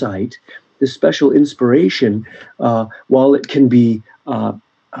insight, this special inspiration, while it can be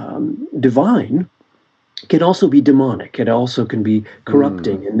divine, can also be demonic. It also can be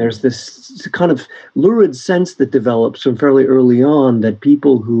corrupting. And there's this kind of lurid sense that develops from fairly early on that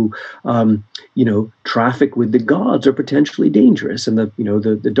people who, traffic with the gods are potentially dangerous. And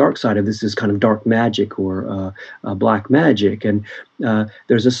the dark side of this is kind of dark magic or black magic. And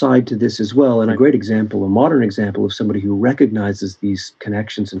there's a side to this as well. And a great example, a modern example of somebody who recognizes these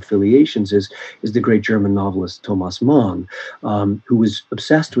connections and affiliations is the great German novelist Thomas Mann, who was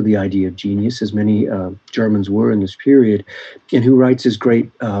obsessed with the idea of genius, as many Germans were in this period, and who writes his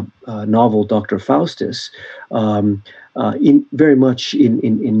great novel Dr. Faustus, in very much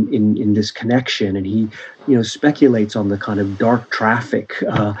in in this connection, and he, speculates on the kind of dark traffic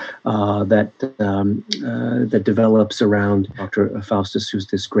that develops around Dr. Faustus, who's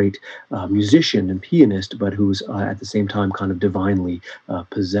this great musician and pianist, but who's at the same time kind of divinely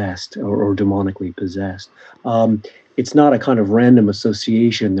possessed or demonically possessed. It's not a kind of random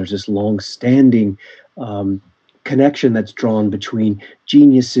association. There's this long-standing connection that's drawn between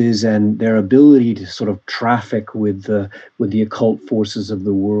geniuses and their ability to sort of traffic with the occult forces of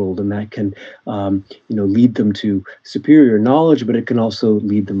the world, and that can lead them to superior knowledge, but it can also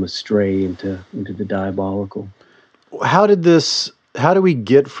lead them astray into the diabolical. How do we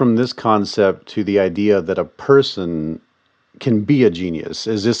get from this concept to the idea that a person can be a genius?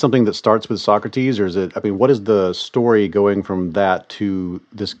 Is this something that starts with Socrates, or is it, what is the story going from that to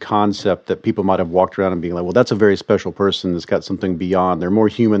this concept that people might have walked around and being like, well, that's a very special person that's got something beyond. They're more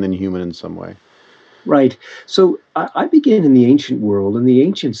human than human in some way. Right. So I begin in the ancient world, and the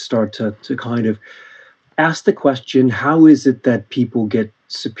ancients start to kind of ask the question, how is it that people get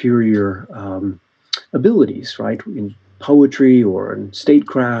superior abilities, right? In poetry or in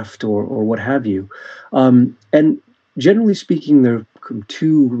statecraft or what have you. And generally speaking, there are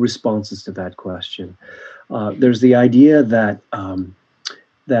two responses to that question. There's the idea that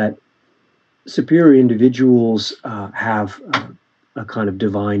that superior individuals have a kind of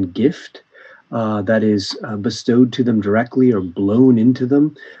divine gift that is bestowed to them directly or blown into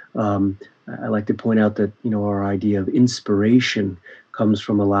them. I like to point out that our idea of inspiration comes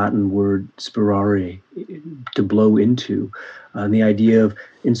from a Latin word spirare, to blow into. And the idea of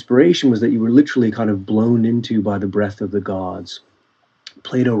inspiration was that you were literally kind of blown into by the breath of the gods.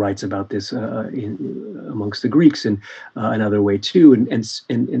 Plato writes about this amongst the Greeks in another way too,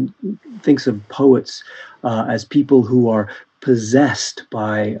 and thinks of poets as people who are possessed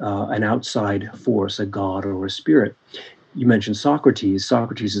by an outside force, a god or a spirit. You mentioned Socrates.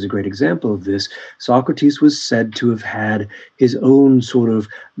 Socrates is a great example of this. Socrates was said to have had his own sort of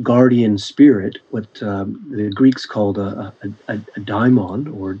guardian spirit, what the Greeks called a daimon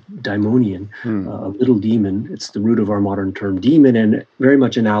or daimonian, a little demon. It's the root of our modern term demon, and very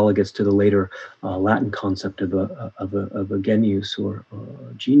much analogous to the later Latin concept of a genius or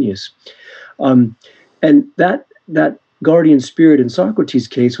genius. And that guardian spirit in Socrates'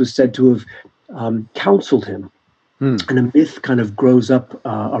 case was said to have counseled him. And a myth kind of grows up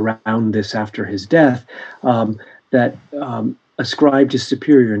around this after his death that ascribed his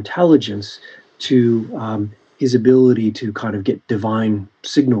superior intelligence to his ability to kind of get divine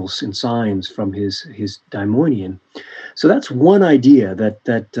signals and signs from his daimonian. So that's one idea,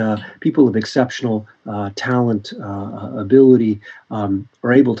 that people of exceptional talent, ability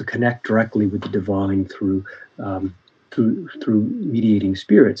are able to connect directly with the divine through mediating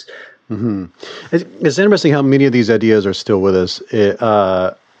spirits. Mm-hmm. It's interesting how many of these ideas are still with us.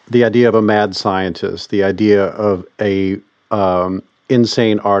 The idea of a mad scientist, the idea of a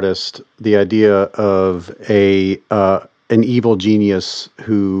insane artist, the idea of an evil genius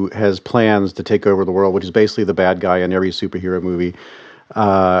who has plans to take over the world, which is basically the bad guy in every superhero movie.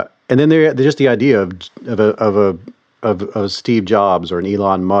 And then there's just the idea of Steve Jobs or an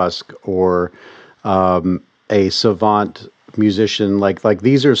Elon Musk or a savant musician, like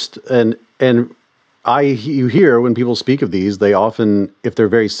these are you hear when people speak of these, they often, if they're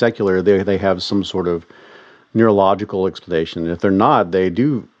very secular, they have some sort of neurological explanation. If they're not, they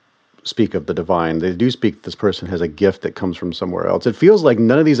do speak of the divine. They do speak this person has a gift that comes from somewhere else. It feels like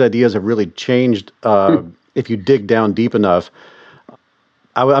none of these ideas have really changed if you dig down deep enough.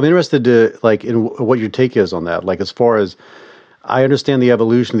 I'm interested in what your take is on that. Like, as far as I understand the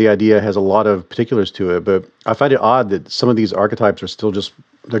evolution of the idea has a lot of particulars to it, but I find it odd that some of these archetypes are still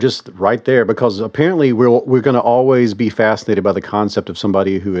they're just right there, because apparently we're going to always be fascinated by the concept of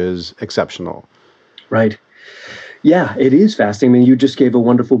somebody who is exceptional. Right. Yeah, it is fascinating. I mean, you just gave a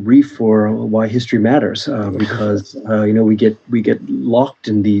wonderful brief for why history matters, because we get locked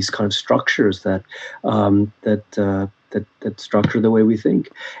in these kind of structures that structure the way we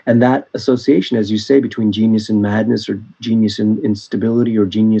think. And that association, as you say, between genius and madness, or genius and instability, or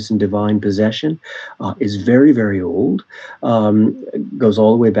genius and divine possession, is very, very old. Goes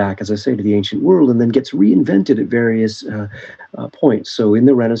all the way back, as I say, to the ancient world, and then gets reinvented at various points. So in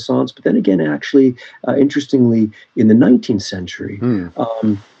the Renaissance, but then again, actually, interestingly, in the 19th century,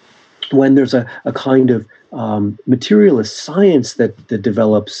 when there's a kind of materialist science that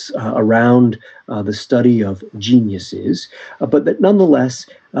develops around the study of geniuses, but that nonetheless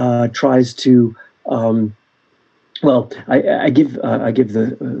tries to, I give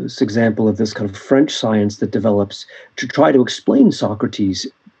this example of this kind of French science that develops to try to explain Socrates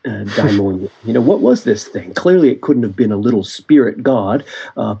daimon. What was this thing? Clearly, it couldn't have been a little spirit god.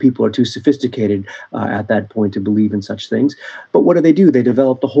 People are too sophisticated at that point to believe in such things. But what do? They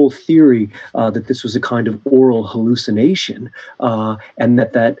developed a whole theory that this was a kind of oral hallucination, and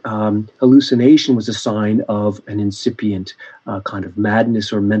that hallucination was a sign of an incipient kind of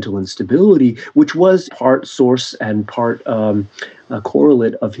madness or mental instability, which was part source and part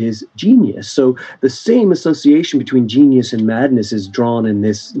correlate of his genius. So the same association between genius and madness is drawn in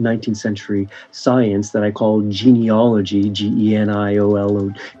this 19th century science that I call genealogy,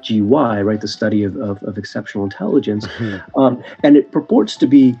 Geniology, right? The study of exceptional intelligence. And it purports to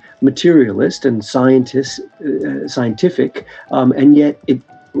be materialist and scientific, and yet it,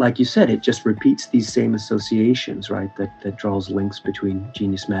 like you said, it just repeats these same associations, right? That draws links between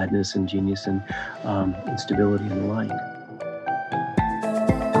genius madness and genius and instability and the like.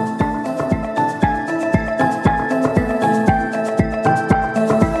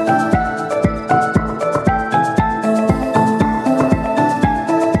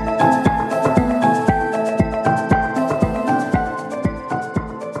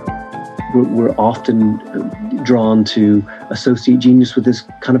 We're often drawn to associate genius with this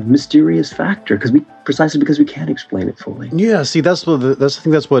kind of mysterious factor precisely because we can't explain it fully. Yeah, see, I think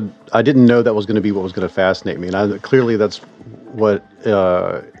that's what I didn't know that was going to be what was going to fascinate me, and clearly that's what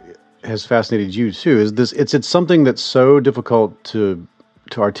has fascinated you too. Is this? It's something that's so difficult to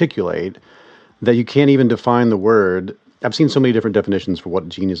articulate that you can't even define the word. I've seen so many different definitions for what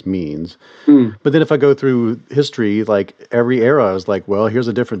genius means. But then if I go through history, like every era is like, well, here's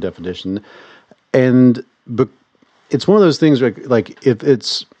a different definition. And it's one of those things like if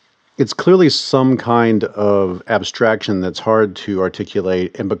it's clearly some kind of abstraction that's hard to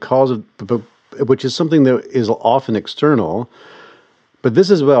articulate, and because of, which is something that is often external, but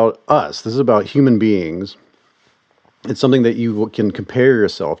this is about us. This is about human beings. It's something that you can compare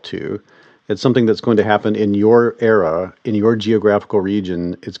yourself to. It's something that's going to happen in your era, in your geographical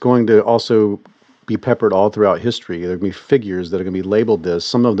region. It's going to also be peppered all throughout history. There are going to be figures that are going to be labeled this.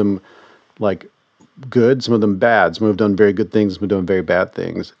 Some of them like good, some of them bad. Some have done very good things, some have done very bad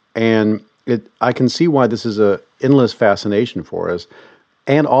things. And I can see why this is a endless fascination for us.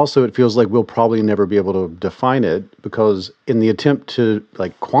 And also it feels like we'll probably never be able to define it, because in the attempt to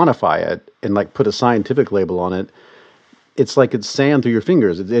like quantify it and like put a scientific label on it, it's like it's sand through your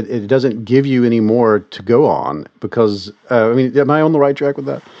fingers. It doesn't give you any more to go on, because, am I on the right track with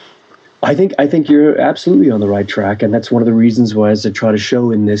that? I think you're absolutely on the right track, and that's one of the reasons why, as I try to show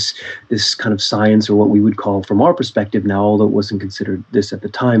in this kind of science, or what we would call from our perspective now, although it wasn't considered this at the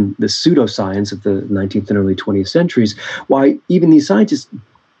time, the pseudoscience of the 19th and early 20th centuries, why even these scientists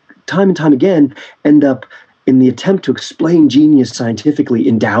time and time again end up, in the attempt to explain genius scientifically,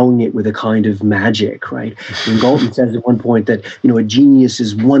 endowing it with a kind of magic, right? And Galton says at one point that, a genius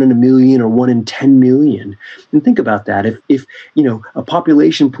is 1 in a million or 1 in 10 million. And think about that. If a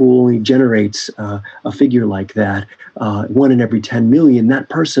population pool only generates a figure like that, 1 in every 10 million, that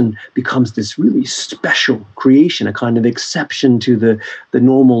person becomes this really special creation, a kind of exception to the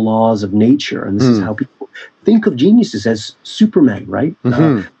normal laws of nature. And this is how people think of geniuses, as supermen, right?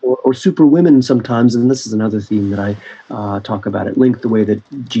 Or superwomen sometimes. And this is another theme that I talk about at length, the way that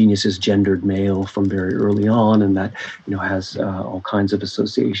genius is gendered male from very early on, and that has all kinds of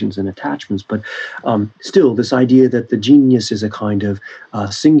associations and attachments. But still, this idea that the genius is a kind of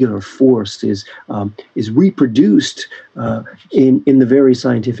singular force is reproduced in the very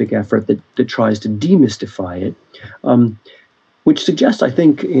scientific effort that tries to demystify it. Which suggests, I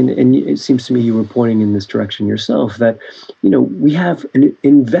think, and it seems to me you were pointing in this direction yourself, that, we have an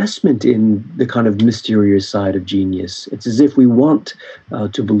investment in the kind of mysterious side of genius. It's as if we want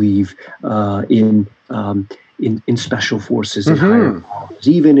to believe in special forces and higher powers,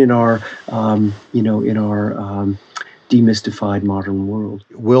 even in our, demystified modern world.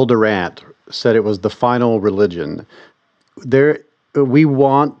 Will Durant said it was the final religion. We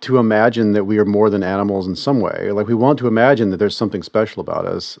want to imagine that we are more than animals in some way. Like, we want to imagine that there's something special about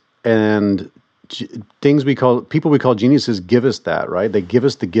us. And people we call geniuses give us that, right? They give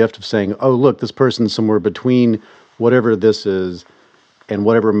us the gift of saying, oh, look, this person's somewhere between whatever this is and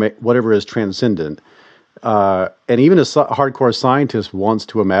whatever is transcendent. And even a hardcore scientist wants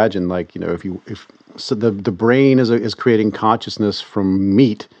to imagine, like, so the brain is creating consciousness from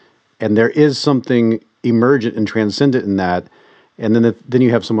meat, and there is something emergent and transcendent in that. And then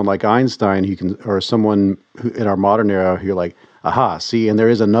you have someone like Einstein or someone who in our modern era who you're like, aha, see, and there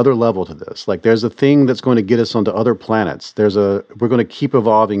is another level to this. Like, there's a thing that's going to get us onto other planets. We're going to keep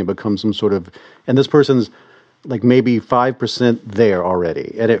evolving and become some sort of, and this person's like maybe 5% there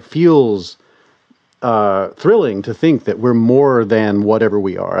already. And it feels thrilling to think that we're more than whatever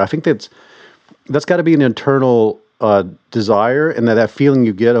we are. I think that's got to be an internal desire, and that feeling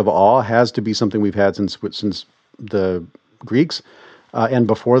you get of awe has to be something we've had since the Greeks, and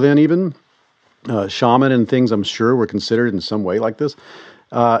before then even. Shaman and things, I'm sure, were considered in some way like this.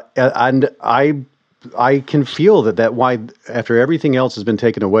 And I can feel that why, after everything else has been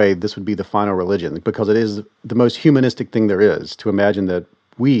taken away, this would be the final religion, because it is the most humanistic thing there is to imagine that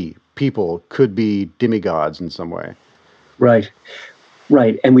we, people, could be demigods in some way. Right.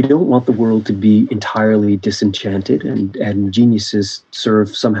 And we don't want the world to be entirely disenchanted, and geniuses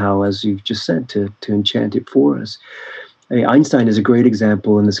serve somehow, as you've just said, to enchant it for us. Einstein is a great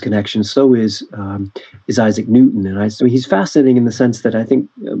example in this connection. So is Isaac Newton, and he's fascinating in the sense that I think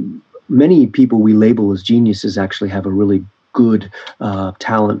many people we label as geniuses actually have a really good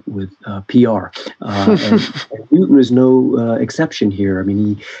talent with PR, and Newton is no exception here. I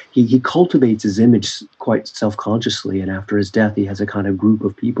mean, he cultivates his image quite self-consciously, and after his death, he has a kind of group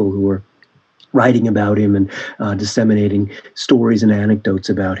of people who are writing about him and disseminating stories and anecdotes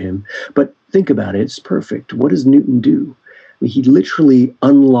about him. But think about it, it's perfect. What does Newton do? He literally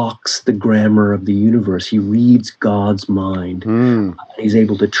unlocks the grammar of the universe. He reads God's mind. He's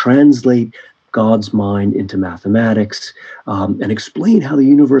able to translate God's mind into mathematics and explain how the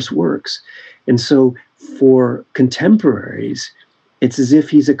universe works. And so for contemporaries, it's as if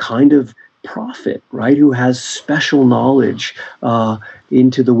he's a kind of prophet, right, who has special knowledge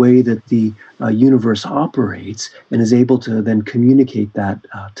into the way that the universe operates and is able to then communicate that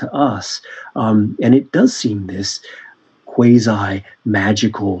to us. And it does seem this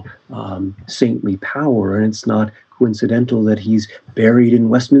quasi-magical saintly power, and it's not coincidental that he's buried in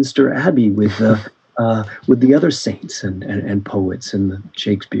Westminster Abbey with the other saints and poets and the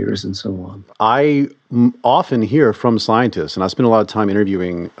Shakespeare's and so on. I often hear from scientists, and I spend a lot of time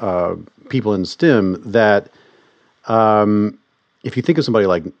interviewing people in STEM, that if you think of somebody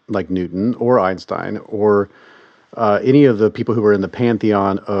like Newton or Einstein or any of the people who were in the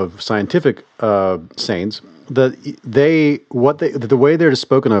pantheon of scientific saints, the way they're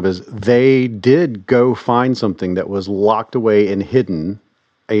spoken of is they did go find something that was locked away and hidden,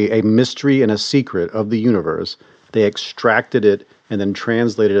 a mystery and a secret of the universe. They extracted it and then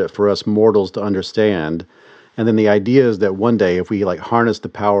translated it for us mortals to understand. And then the idea is that one day, if we harness the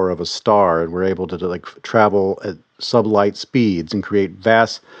power of a star and we're able to travel at sublight speeds and create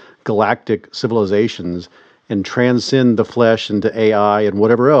vast galactic civilizations and transcend the flesh into AI and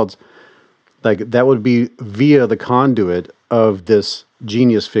whatever else, that would be via the conduit of this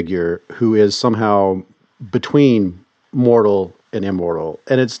genius figure who is somehow between mortal and immortal.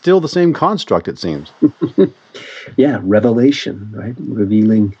 And it's still the same construct, it seems. Yeah, revelation, right?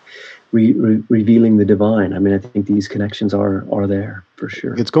 Revealing the divine. I mean, I think these connections are there for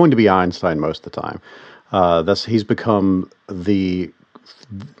sure. It's going to be Einstein most of the time. He's become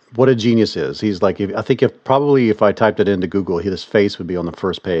what a genius is. He's like, if I typed it into Google, his face would be on the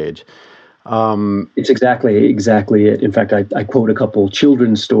first page. It's exactly it. In fact, I quote a couple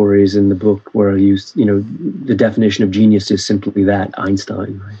children's stories in the book where I use, the definition of genius is simply that,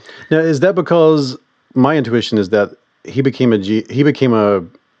 Einstein. Right? Now, is that because my intuition is that he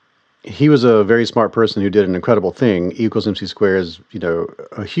was a very smart person who did an incredible thing. E equals MC squared is,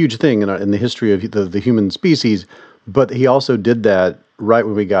 a huge thing in the history of the human species. But he also did that right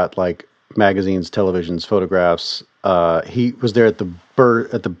when we got magazines, televisions, photographs. He was there at the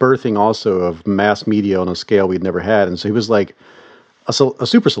birthing also of mass media on a scale we'd never had, and so he was like a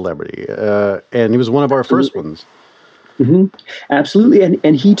super celebrity, and he was one of our first ones. Mm-hmm. Absolutely,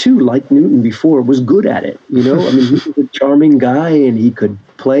 and he too, like Newton before, was good at it. I mean, he was a charming guy, and he could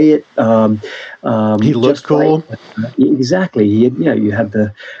play it. He looked cool. Right. Exactly. You had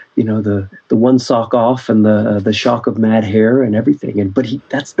the one sock off and the shock of mad hair and everything. But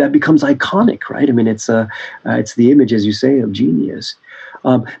that becomes iconic, right? I mean, it's the image, as you say, of genius.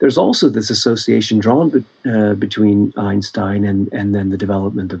 There's also this association drawn between Einstein and then the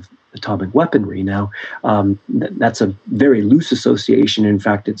development of atomic weaponry. Now, that's a very loose association. In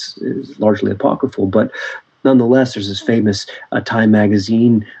fact, it's largely apocryphal, but nonetheless, there's this famous Time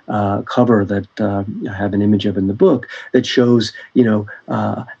magazine cover that I have an image of in the book that shows,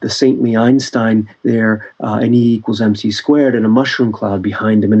 the saintly Einstein there, and E equals MC squared, and a mushroom cloud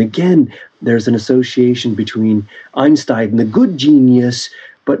behind him. And again, there's an association between Einstein and the good genius,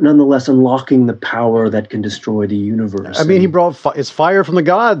 but nonetheless unlocking the power that can destroy the universe. I mean, he brought it's fire from the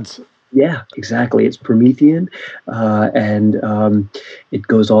gods. Yeah, exactly. It's Promethean, and it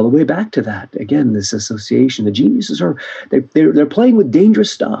goes all the way back to that. Again, this association. The geniuses they're playing with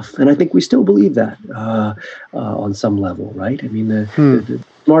dangerous stuff, and I think we still believe that on some level, right? I mean, the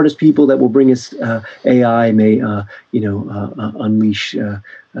smartest people that will bring us AI may, unleash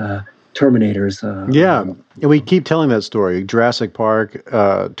Terminators. And we keep telling that story. Jurassic Park,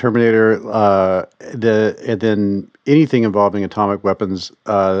 Terminator, and then anything involving atomic weapons.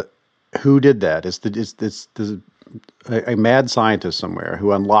 Who did that? It's a mad scientist somewhere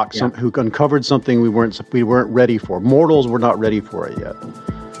who unlocked who uncovered something we weren't ready for. Mortals were not ready for it yet.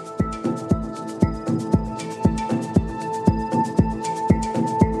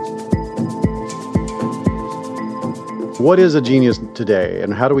 What is a genius today,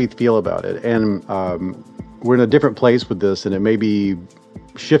 and how do we feel about it? And we're in a different place with this, and it may be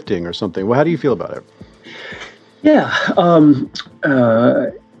shifting or something. Well, how do you feel about it? Yeah.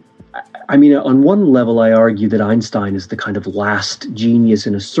 I mean, on one level, I argue that Einstein is the kind of last genius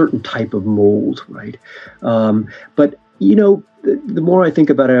in a certain type of mold, right? But, the more I think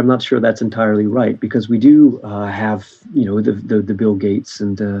about it, I'm not sure that's entirely right, because we do have, the Bill Gates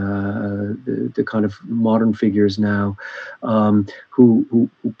and the kind of modern figures now who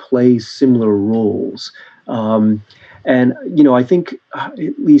play similar roles. And, I think at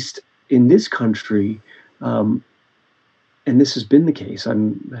least in this country, and this has been the case, I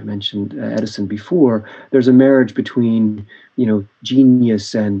mentioned Edison before, there's a marriage between,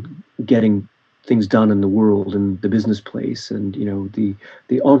 genius and getting things done in the world and the business place, and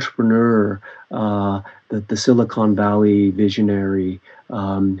the entrepreneur, the Silicon Valley visionary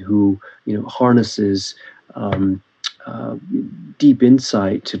who harnesses deep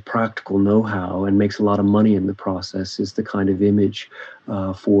insight to practical know-how and makes a lot of money in the process is the kind of image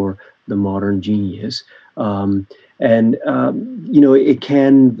for the modern genius. It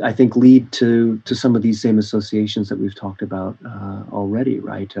can, I think, lead to some of these same associations that we've talked about already,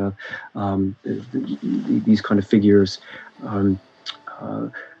 right? These kind of figures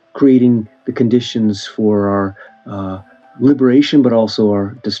creating the conditions for our liberation, but also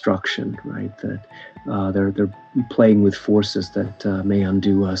our destruction, right? That they're playing with forces that may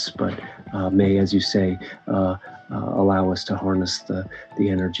undo us, but may, as you say, allow us to harness the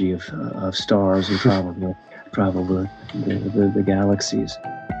energy of stars and travel the galaxies.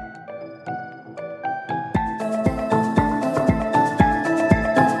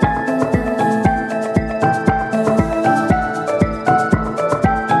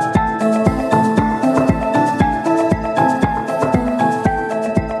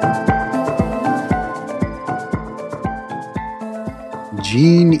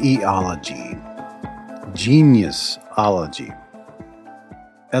 Genealogy, geniusology.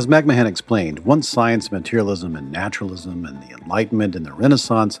 As McMahon explained, once science, materialism, and naturalism, and the Enlightenment and the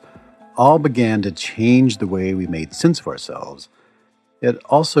Renaissance all began to change the way we made sense of ourselves, it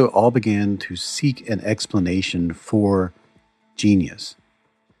also all began to seek an explanation for genius.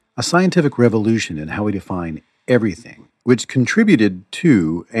 A scientific revolution in how we define everything, which contributed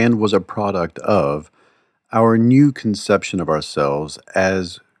to and was a product of our new conception of ourselves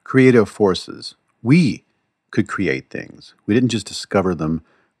as creative forces. We could create things. We didn't just discover them.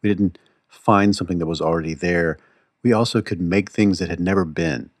 We didn't find something that was already there. We also could make things that had never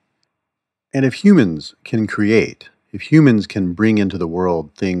been. And if humans can create, if humans can bring into the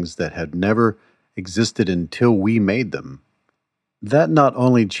world things that had never existed until we made them, that not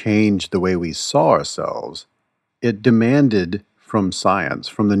only changed the way we saw ourselves, it demanded from science,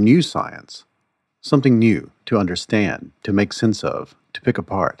 from the new science, something new to understand, to make sense of, to pick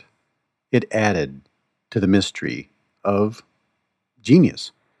apart. It added to the mystery of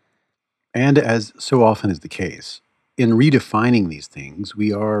genius. And as so often is the case, in redefining these things,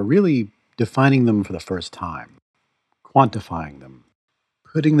 we are really defining them for the first time, quantifying them,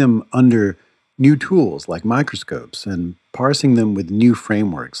 putting them under new tools like microscopes, and parsing them with new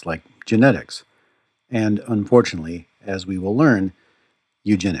frameworks like genetics, and unfortunately, as we will learn,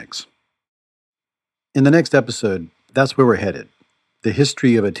 eugenics. In the next episode, that's where we're headed, the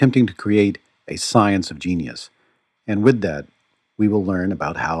history of attempting to create a science of genius. And with that, we will learn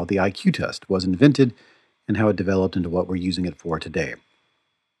about how the IQ test was invented and how it developed into what we're using it for today.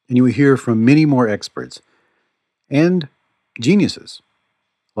 And you will hear from many more experts and geniuses,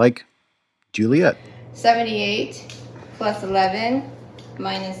 like Juliet. 78 plus 11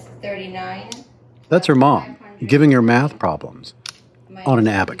 minus 39. That's her mom, giving her math problems on an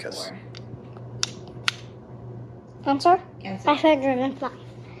abacus. Answer? 505.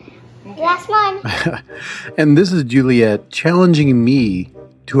 Okay. Last one. And this is Juliet challenging me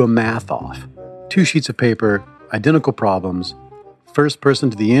to a math off. 2 sheets of paper, identical problems. First person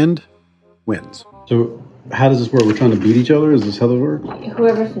to the end wins. So how does this work? We're trying to beat each other? Is this how this works?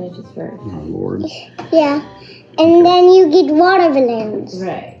 Whoever finishes first. Oh, Lord. Yeah. And then you get water balloons.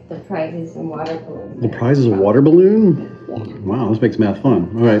 Right. The prize is a water balloon. The prize is a water balloon? Yeah. Wow, this makes math fun.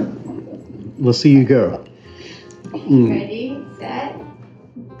 All right. Let's see you go. Ready, set,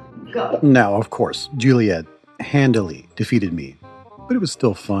 go. Now, of course, Juliet handily defeated me, but it was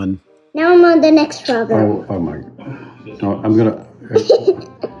still fun. Now I'm on the next problem. Oh my. Oh, I'm going to...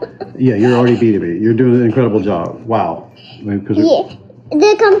 Yeah, you're already beating me. You're doing an incredible job. Wow. Yeah.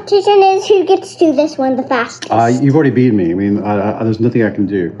 The competition is who gets to this one the fastest. You've already beaten me. I mean, there's nothing I can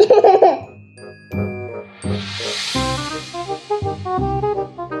do.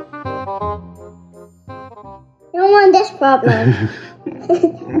 No one this problem.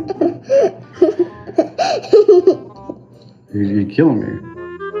 You're killing me.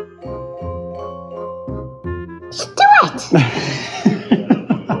 Just do it.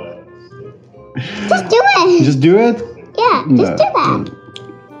 Just do it. Just do it? Yeah, just do that.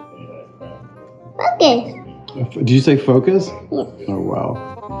 Focus. Did you say focus? Yeah. Oh, wow.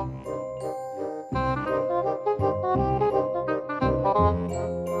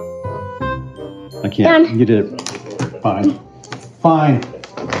 I can't. Done. You did it. Fine. Fine.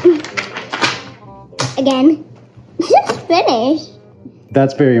 Again. Just finish.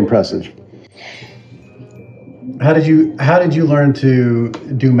 That's very impressive. How did you learn to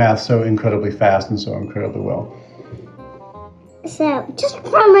do math so incredibly fast and so incredibly well? So, just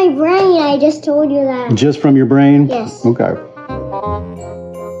from my brain, I just told you that. Just from your brain? Yes. Okay.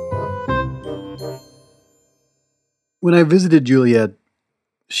 When I visited Juliet,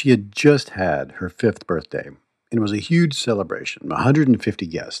 she had just had her 5th birthday, and it was a huge celebration, 150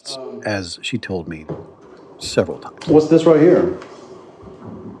 guests, as she told me several times. What's this right here?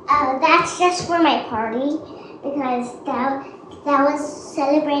 That's just for my party, because that was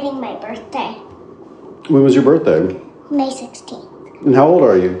celebrating my birthday. When was your birthday? May 16th. And how old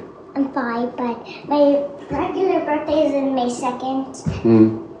are you? I'm 5, but my regular birthday is in May 2nd,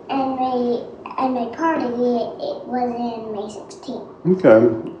 and my party it was in May 16th. Okay.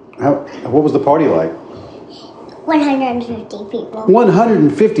 What was the party like? 150 people.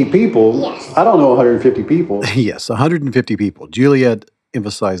 150 people? Yes. I don't know 150 people. Yes, 150 people. Juliet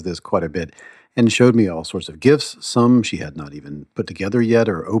emphasized this quite a bit and showed me all sorts of gifts. Some she had not even put together yet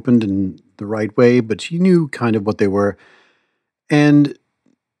or opened in the right way, but she knew kind of what they were. And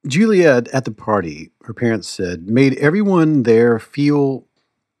Juliet, at the party, her parents said, made everyone there feel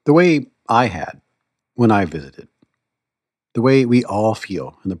the way I had when I visited. The way we all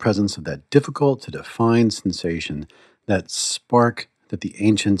feel in the presence of that difficult to define sensation, that spark that the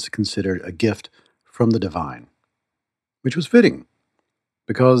ancients considered a gift from the divine. Which was fitting,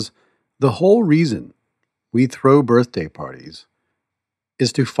 because the whole reason we throw birthday parties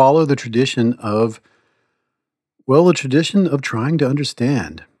is to follow the tradition of trying to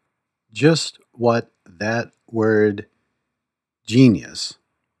understand just what that word genius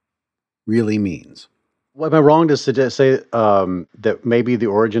really means. Well, am I wrong to say that maybe the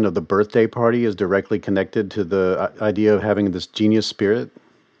origin of the birthday party is directly connected to the idea of having this genius spirit?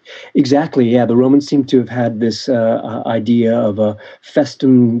 Exactly, yeah. The Romans seem to have had this idea of a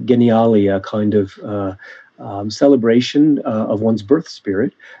festum genialia kind of celebration of one's birth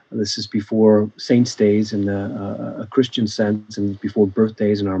spirit. This is before saints' days in a Christian sense, and before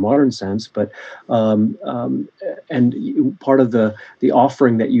birthdays in our modern sense. But and part of the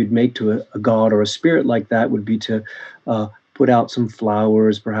offering that you'd make to a god or a spirit like that would be to put out some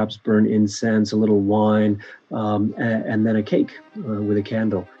flowers, perhaps burn incense, a little wine, and then a cake with a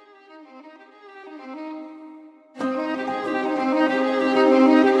candle.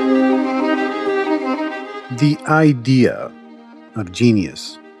 The idea of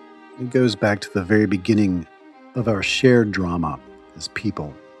genius, it goes back to the very beginning of our shared drama as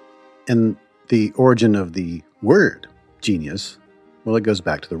people. And the origin of the word genius, well, it goes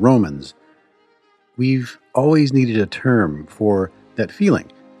back to the Romans. We've always needed a term for that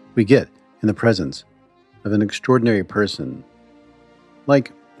feeling we get in the presence of an extraordinary person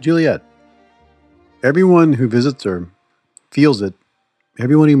like Juliet. Everyone who visits her feels it.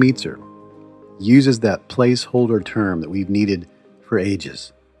 Everyone who meets her uses that placeholder term that we've needed for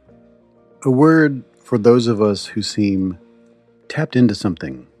ages. A word for those of us who seem tapped into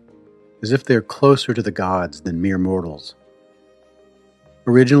something, as if they're closer to the gods than mere mortals.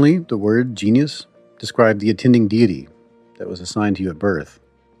 Originally, the word genius described the attending deity that was assigned to you at birth,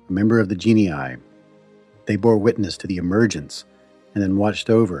 a member of the genii. They bore witness to the emergence and then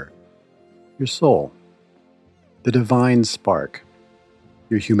watched over your soul, the divine spark,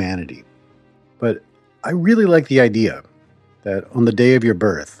 your humanity. But I really like the idea that on the day of your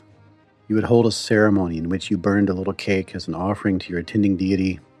birth, you would hold a ceremony in which you burned a little cake as an offering to your attending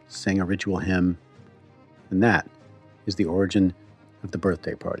deity, sang a ritual hymn, And that is the origin of the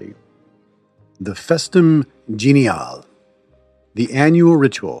birthday party. The Festum Geniale, the annual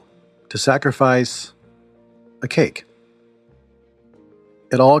ritual to sacrifice a cake.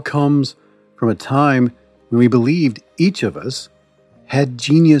 It all comes from a time when we believed each of us had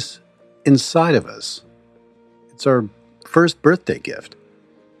genius inside of us. It's our first birthday gift.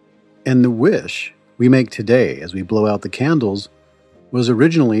 And the wish we make today as we blow out the candles was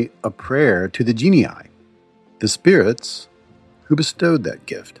originally a prayer to the genii, the spirits who bestowed that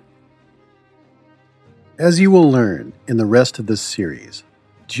gift. As you will learn in the rest of this series,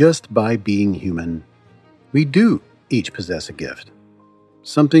 just by being human, we do each possess a gift,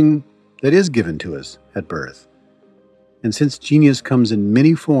 something that is given to us at birth. And since genius comes in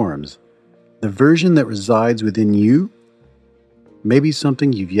many forms, the version that resides within you may be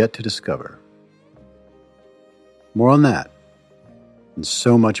something you've yet to discover. More on that, and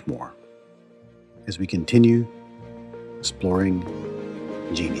so much more, as we continue exploring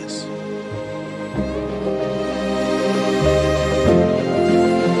genius.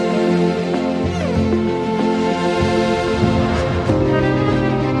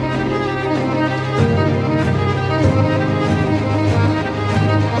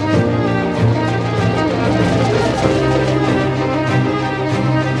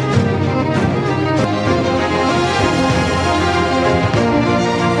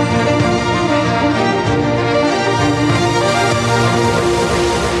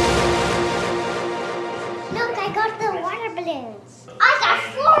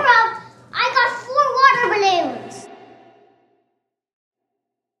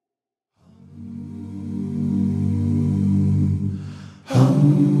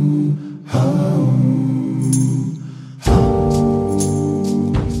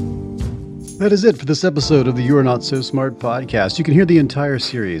 That is it for this episode of the You Are Not So Smart podcast. You can hear the entire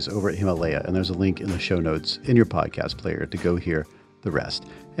series over at Himalaya, and there's a link in the show notes in your podcast player to go hear the rest.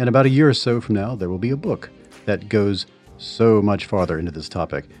 And about a year or so from now, there will be a book that goes so much farther into this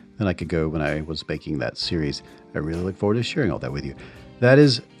topic than I could go when I was making that series. I really look forward to sharing all that with you. That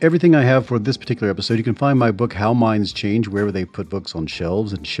is everything I have for this particular episode. You can find my book, How Minds Change, wherever they put books on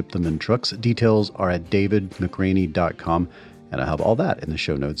shelves and ship them in trucks. Details are at davidmcraney.com, and I have all that in the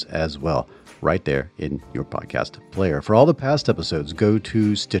show notes as well, right there in your podcast player. For all the past episodes, go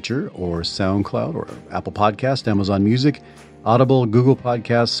to Stitcher or SoundCloud or Apple Podcast, Amazon Music, Audible, Google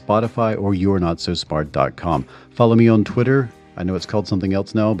Podcasts, Spotify, or you'reNotSoSmart.com. Follow me on Twitter. I know it's called something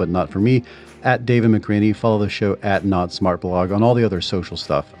else now, but not for me. At David McCraney. Follow the show at Not Smart Blog. On all the other social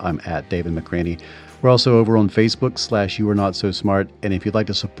stuff, I'm at David McCraney. We're also over on Facebook /You Are Not So Smart. And if you'd like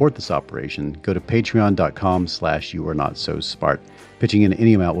to support this operation, go to patreon.com/You Are Not So Smart. Pitching in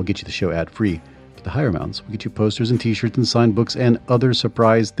any amount will get you the show ad-free. But the higher amounts will get you posters and t-shirts and signed books and other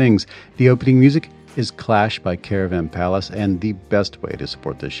surprise things. The opening music is Clash by Caravan Palace. And the best way to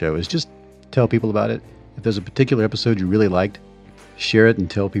support this show is just tell people about it. If there's a particular episode you really liked, share it and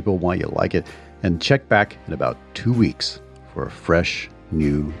tell people why you like it. And check back in about 2 weeks for a fresh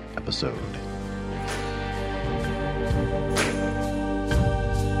new episode.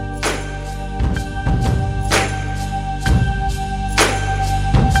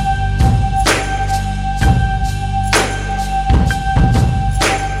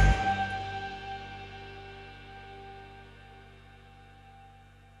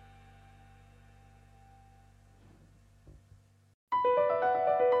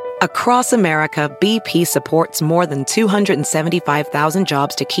 Across America, BP supports more than 275,000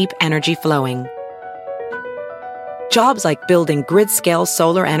 jobs to keep energy flowing. Jobs like building grid-scale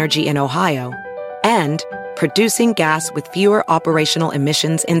solar energy in Ohio and producing gas with fewer operational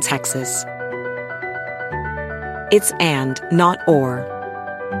emissions in Texas. It's and, not or.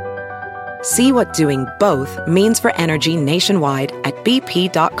 See what doing both means for energy nationwide at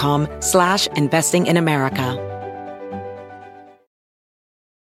bp.com/investing in America.